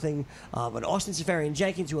did nothing. But Austin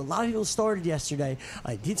Seferian-Jenkins, who a lot of people started yesterday,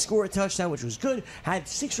 did score a touchdown, which was good. Had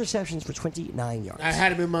 6 receptions for 29 yards. I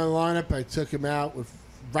had him in my lineup. I took him out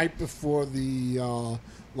right before the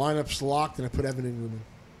lineup's locked, and I put Evan Ingram in.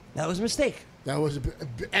 That was a mistake. That was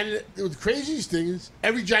and the craziest thing is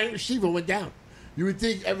every giant receiver went down. You would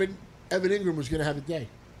think Evan Ingram was going to have a day.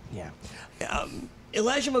 Yeah.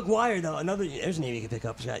 Elijah McGuire, though, there's a name you can pick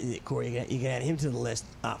up. Corey, you can add him to the list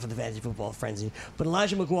for the Fantasy Football Frenzy. But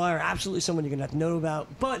Elijah McGuire, absolutely someone you're going to have to know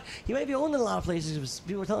about. But he might be owned in a lot of places because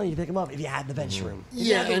people are telling you to pick him up if you had the bench room.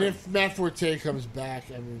 Yeah, and if Matt Forte comes back,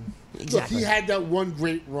 I mean, exactly. Look, he had that one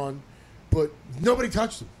great run, but nobody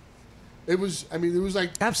touched him. It was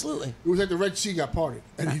like absolutely. It was like the Red Sea got parted,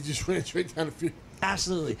 and he just ran straight down the field.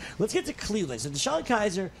 Absolutely. Let's get to Cleveland. So Deshaun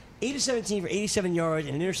Kaiser, 8-17 for 87 yards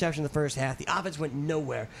and an interception in the first half. The offense went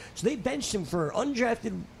nowhere. So they benched him for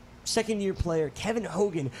undrafted second-year player Kevin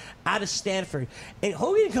Hogan out of Stanford. And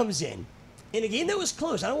Hogan comes in a game that was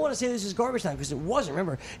close. I don't want to say this is garbage time because it wasn't.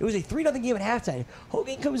 Remember, it was a 3-0 game at halftime.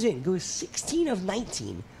 Hogan comes in, goes 16 of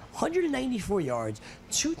 19. 194 yards,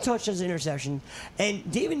 2 touchdowns and interception,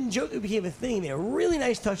 and David Njoku became a thing. He made a really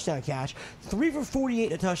nice touchdown catch, 3 for 48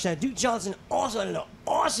 and a touchdown. Duke Johnson also had an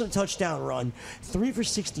awesome touchdown run, 3 for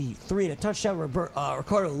 63 and a touchdown.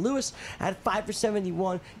 Ricardo Lewis had 5 for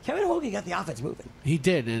 71. Kevin Hogan got the offense moving. He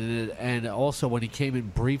did, and also when he came in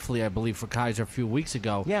briefly, I believe, for Kaiser a few weeks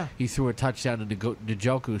ago, he threw a touchdown to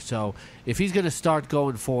Njoku. So if he's going to start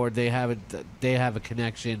going forward, they have a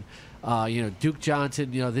connection. Duke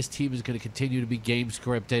Johnson, this team is going to continue to be game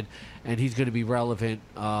scripted, and he's going to be relevant.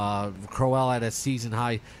 Crowell had a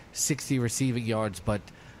season-high 60 receiving yards, but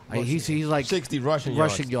he's like 60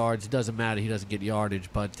 rushing yards. It doesn't matter. He doesn't get yardage,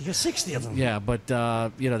 but he got 60 of them. Yeah, but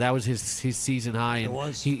that was his season high. And it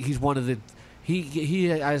was. He's one of the. He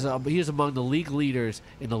is among the league leaders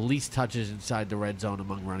in the least touches inside the red zone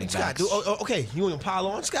among running backs. Scott, okay, you want to pile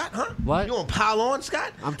on, Scott? Huh? What? You want to pile on,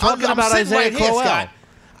 Scott? I'm talking about Isaiah Crowell. Here, Scott.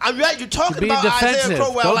 I'm right. You're talking about defensive. Isaiah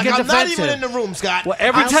Crowell. Don't like get I'm defensive. not even in the room, Scott. Well,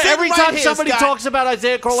 every time somebody talks about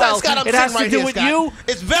Isaiah Crowell, Scott, it has to do with you.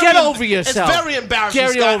 Get over yourself. It's very embarrassing,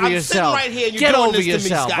 Get Scott. over I'm yourself. sitting right here and you're Get doing over this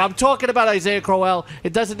yourself. to me, Scott. I'm talking about Isaiah Crowell.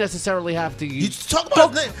 It doesn't necessarily have to. You talk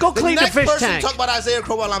about go clean the fish next person tank. talk about Isaiah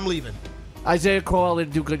Crowell, I'm leaving. Isaiah Crowell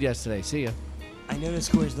didn't do good yesterday. See ya. I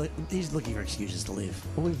noticed Corey's he's looking for excuses to leave.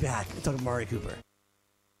 We'll be back. We're talking Amari Cooper.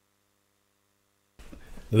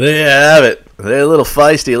 There you have it. They're a little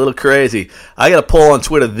feisty, a little crazy. I got a poll on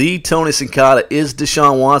Twitter. The Tony Sincata, is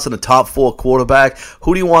Deshaun Watson a top 4 quarterback?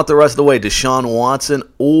 Who do you want the rest of the way, Deshaun Watson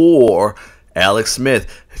or Alex Smith?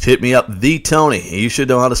 Hit me up, The Tony. You should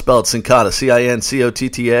know how to spell it, Sincata,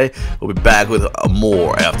 Cincotta. We'll be back with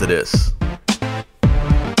more after this.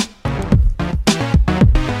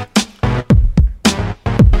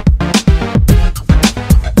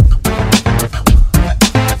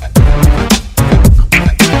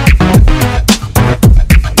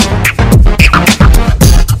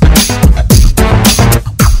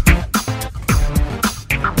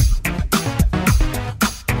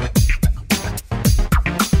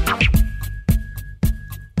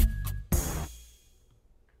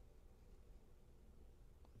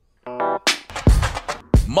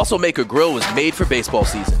 Muscle Maker Grill was made for baseball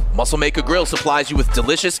season. Muscle Maker Grill supplies you with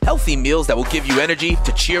delicious, healthy meals that will give you energy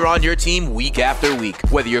to cheer on your team week after week.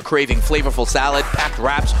 Whether you're craving flavorful salad, packed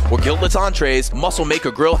wraps, or guiltless entrees, Muscle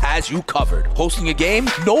Maker Grill has you covered. Hosting a game?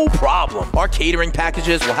 No problem. Our catering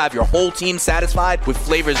packages will have your whole team satisfied with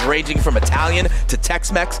flavors ranging from Italian to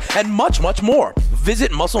Tex-Mex and much, much more.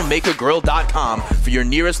 Visit MuscleMakerGrill.com for your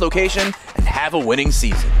nearest location and have a winning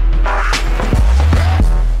season.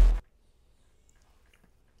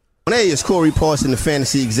 Hey, it's Corey Parson, the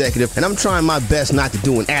Fantasy Executive, and I'm trying my best not to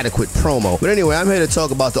do an adequate promo. But anyway, I'm here to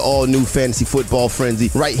talk about the all-new Fantasy Football Frenzy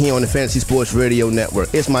right here on the Fantasy Sports Radio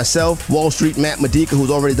Network. It's myself, Wall Street Matt Medica, who's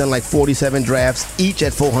already done like 47 drafts, each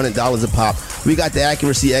at $400 a pop. We got the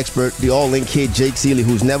accuracy expert, the all-in kid Jake Seeley,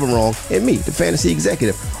 who's never wrong, and me, the Fantasy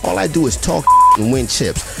Executive. All I do is talk and win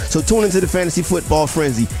chips. So tune into the Fantasy Football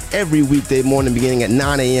Frenzy every weekday morning beginning at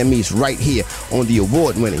 9 a.m. East right here on the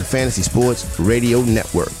award-winning Fantasy Sports Radio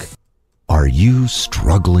Network. Are you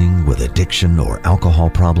struggling with addiction or alcohol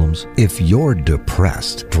problems? If you're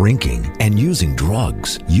depressed, drinking, and using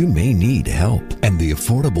drugs, you may need help. And the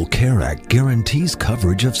Affordable Care Act guarantees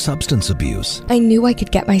coverage of substance abuse. I knew I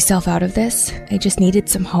could get myself out of this. I just needed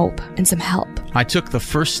some hope and some help. I took the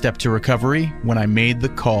first step to recovery when I made the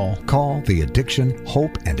call. Call the Addiction,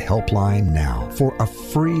 Hope, and Helpline now for a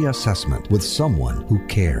free assessment with someone who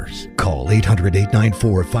cares. Call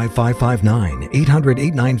 800-894-5559.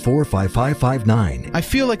 800-894-5559. I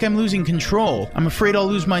feel like I'm losing control. I'm afraid I'll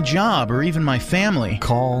lose my job or even my family.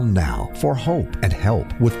 Call now for hope and help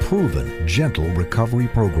with proven, gentle recovery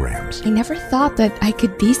programs. I never thought that I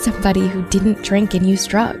could be somebody who didn't drink and use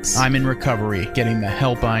drugs. I'm in recovery, getting the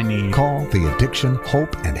help I need. Call the Addiction,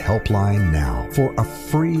 Hope, and Helpline now for a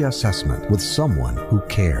free assessment with someone who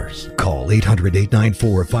cares. Call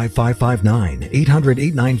 800-894-5559.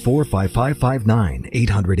 800-894-5559.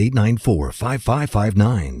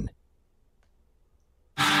 800-894-5559.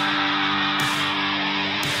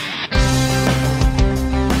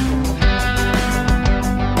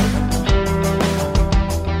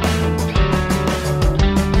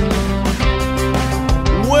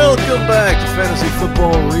 Welcome back to Fantasy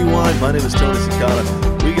Football Rewind. My name is Tony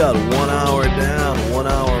Sincata. We got 1 hour down, 1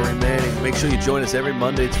 hour remaining. Make sure you join us every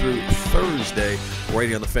Monday through Thursday right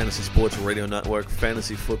here on the Fantasy Sports Radio Network,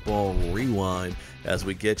 Fantasy Football Rewind, as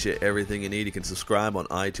we get you everything you need. You can subscribe on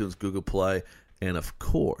iTunes, Google Play, and of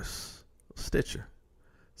course, Stitcher.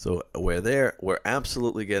 So we're there. We're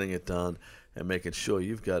absolutely getting it done and making sure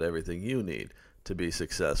you've got everything you need to be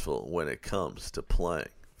successful when it comes to playing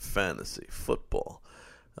fantasy football.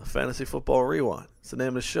 Fantasy Football Rewind. It's the name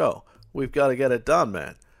of the show. We've got to get it done,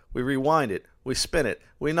 man. We rewind it. We spin it.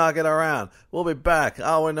 We knock it around. We'll be back.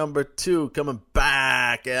 Hour number 2 coming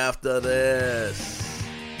back after this.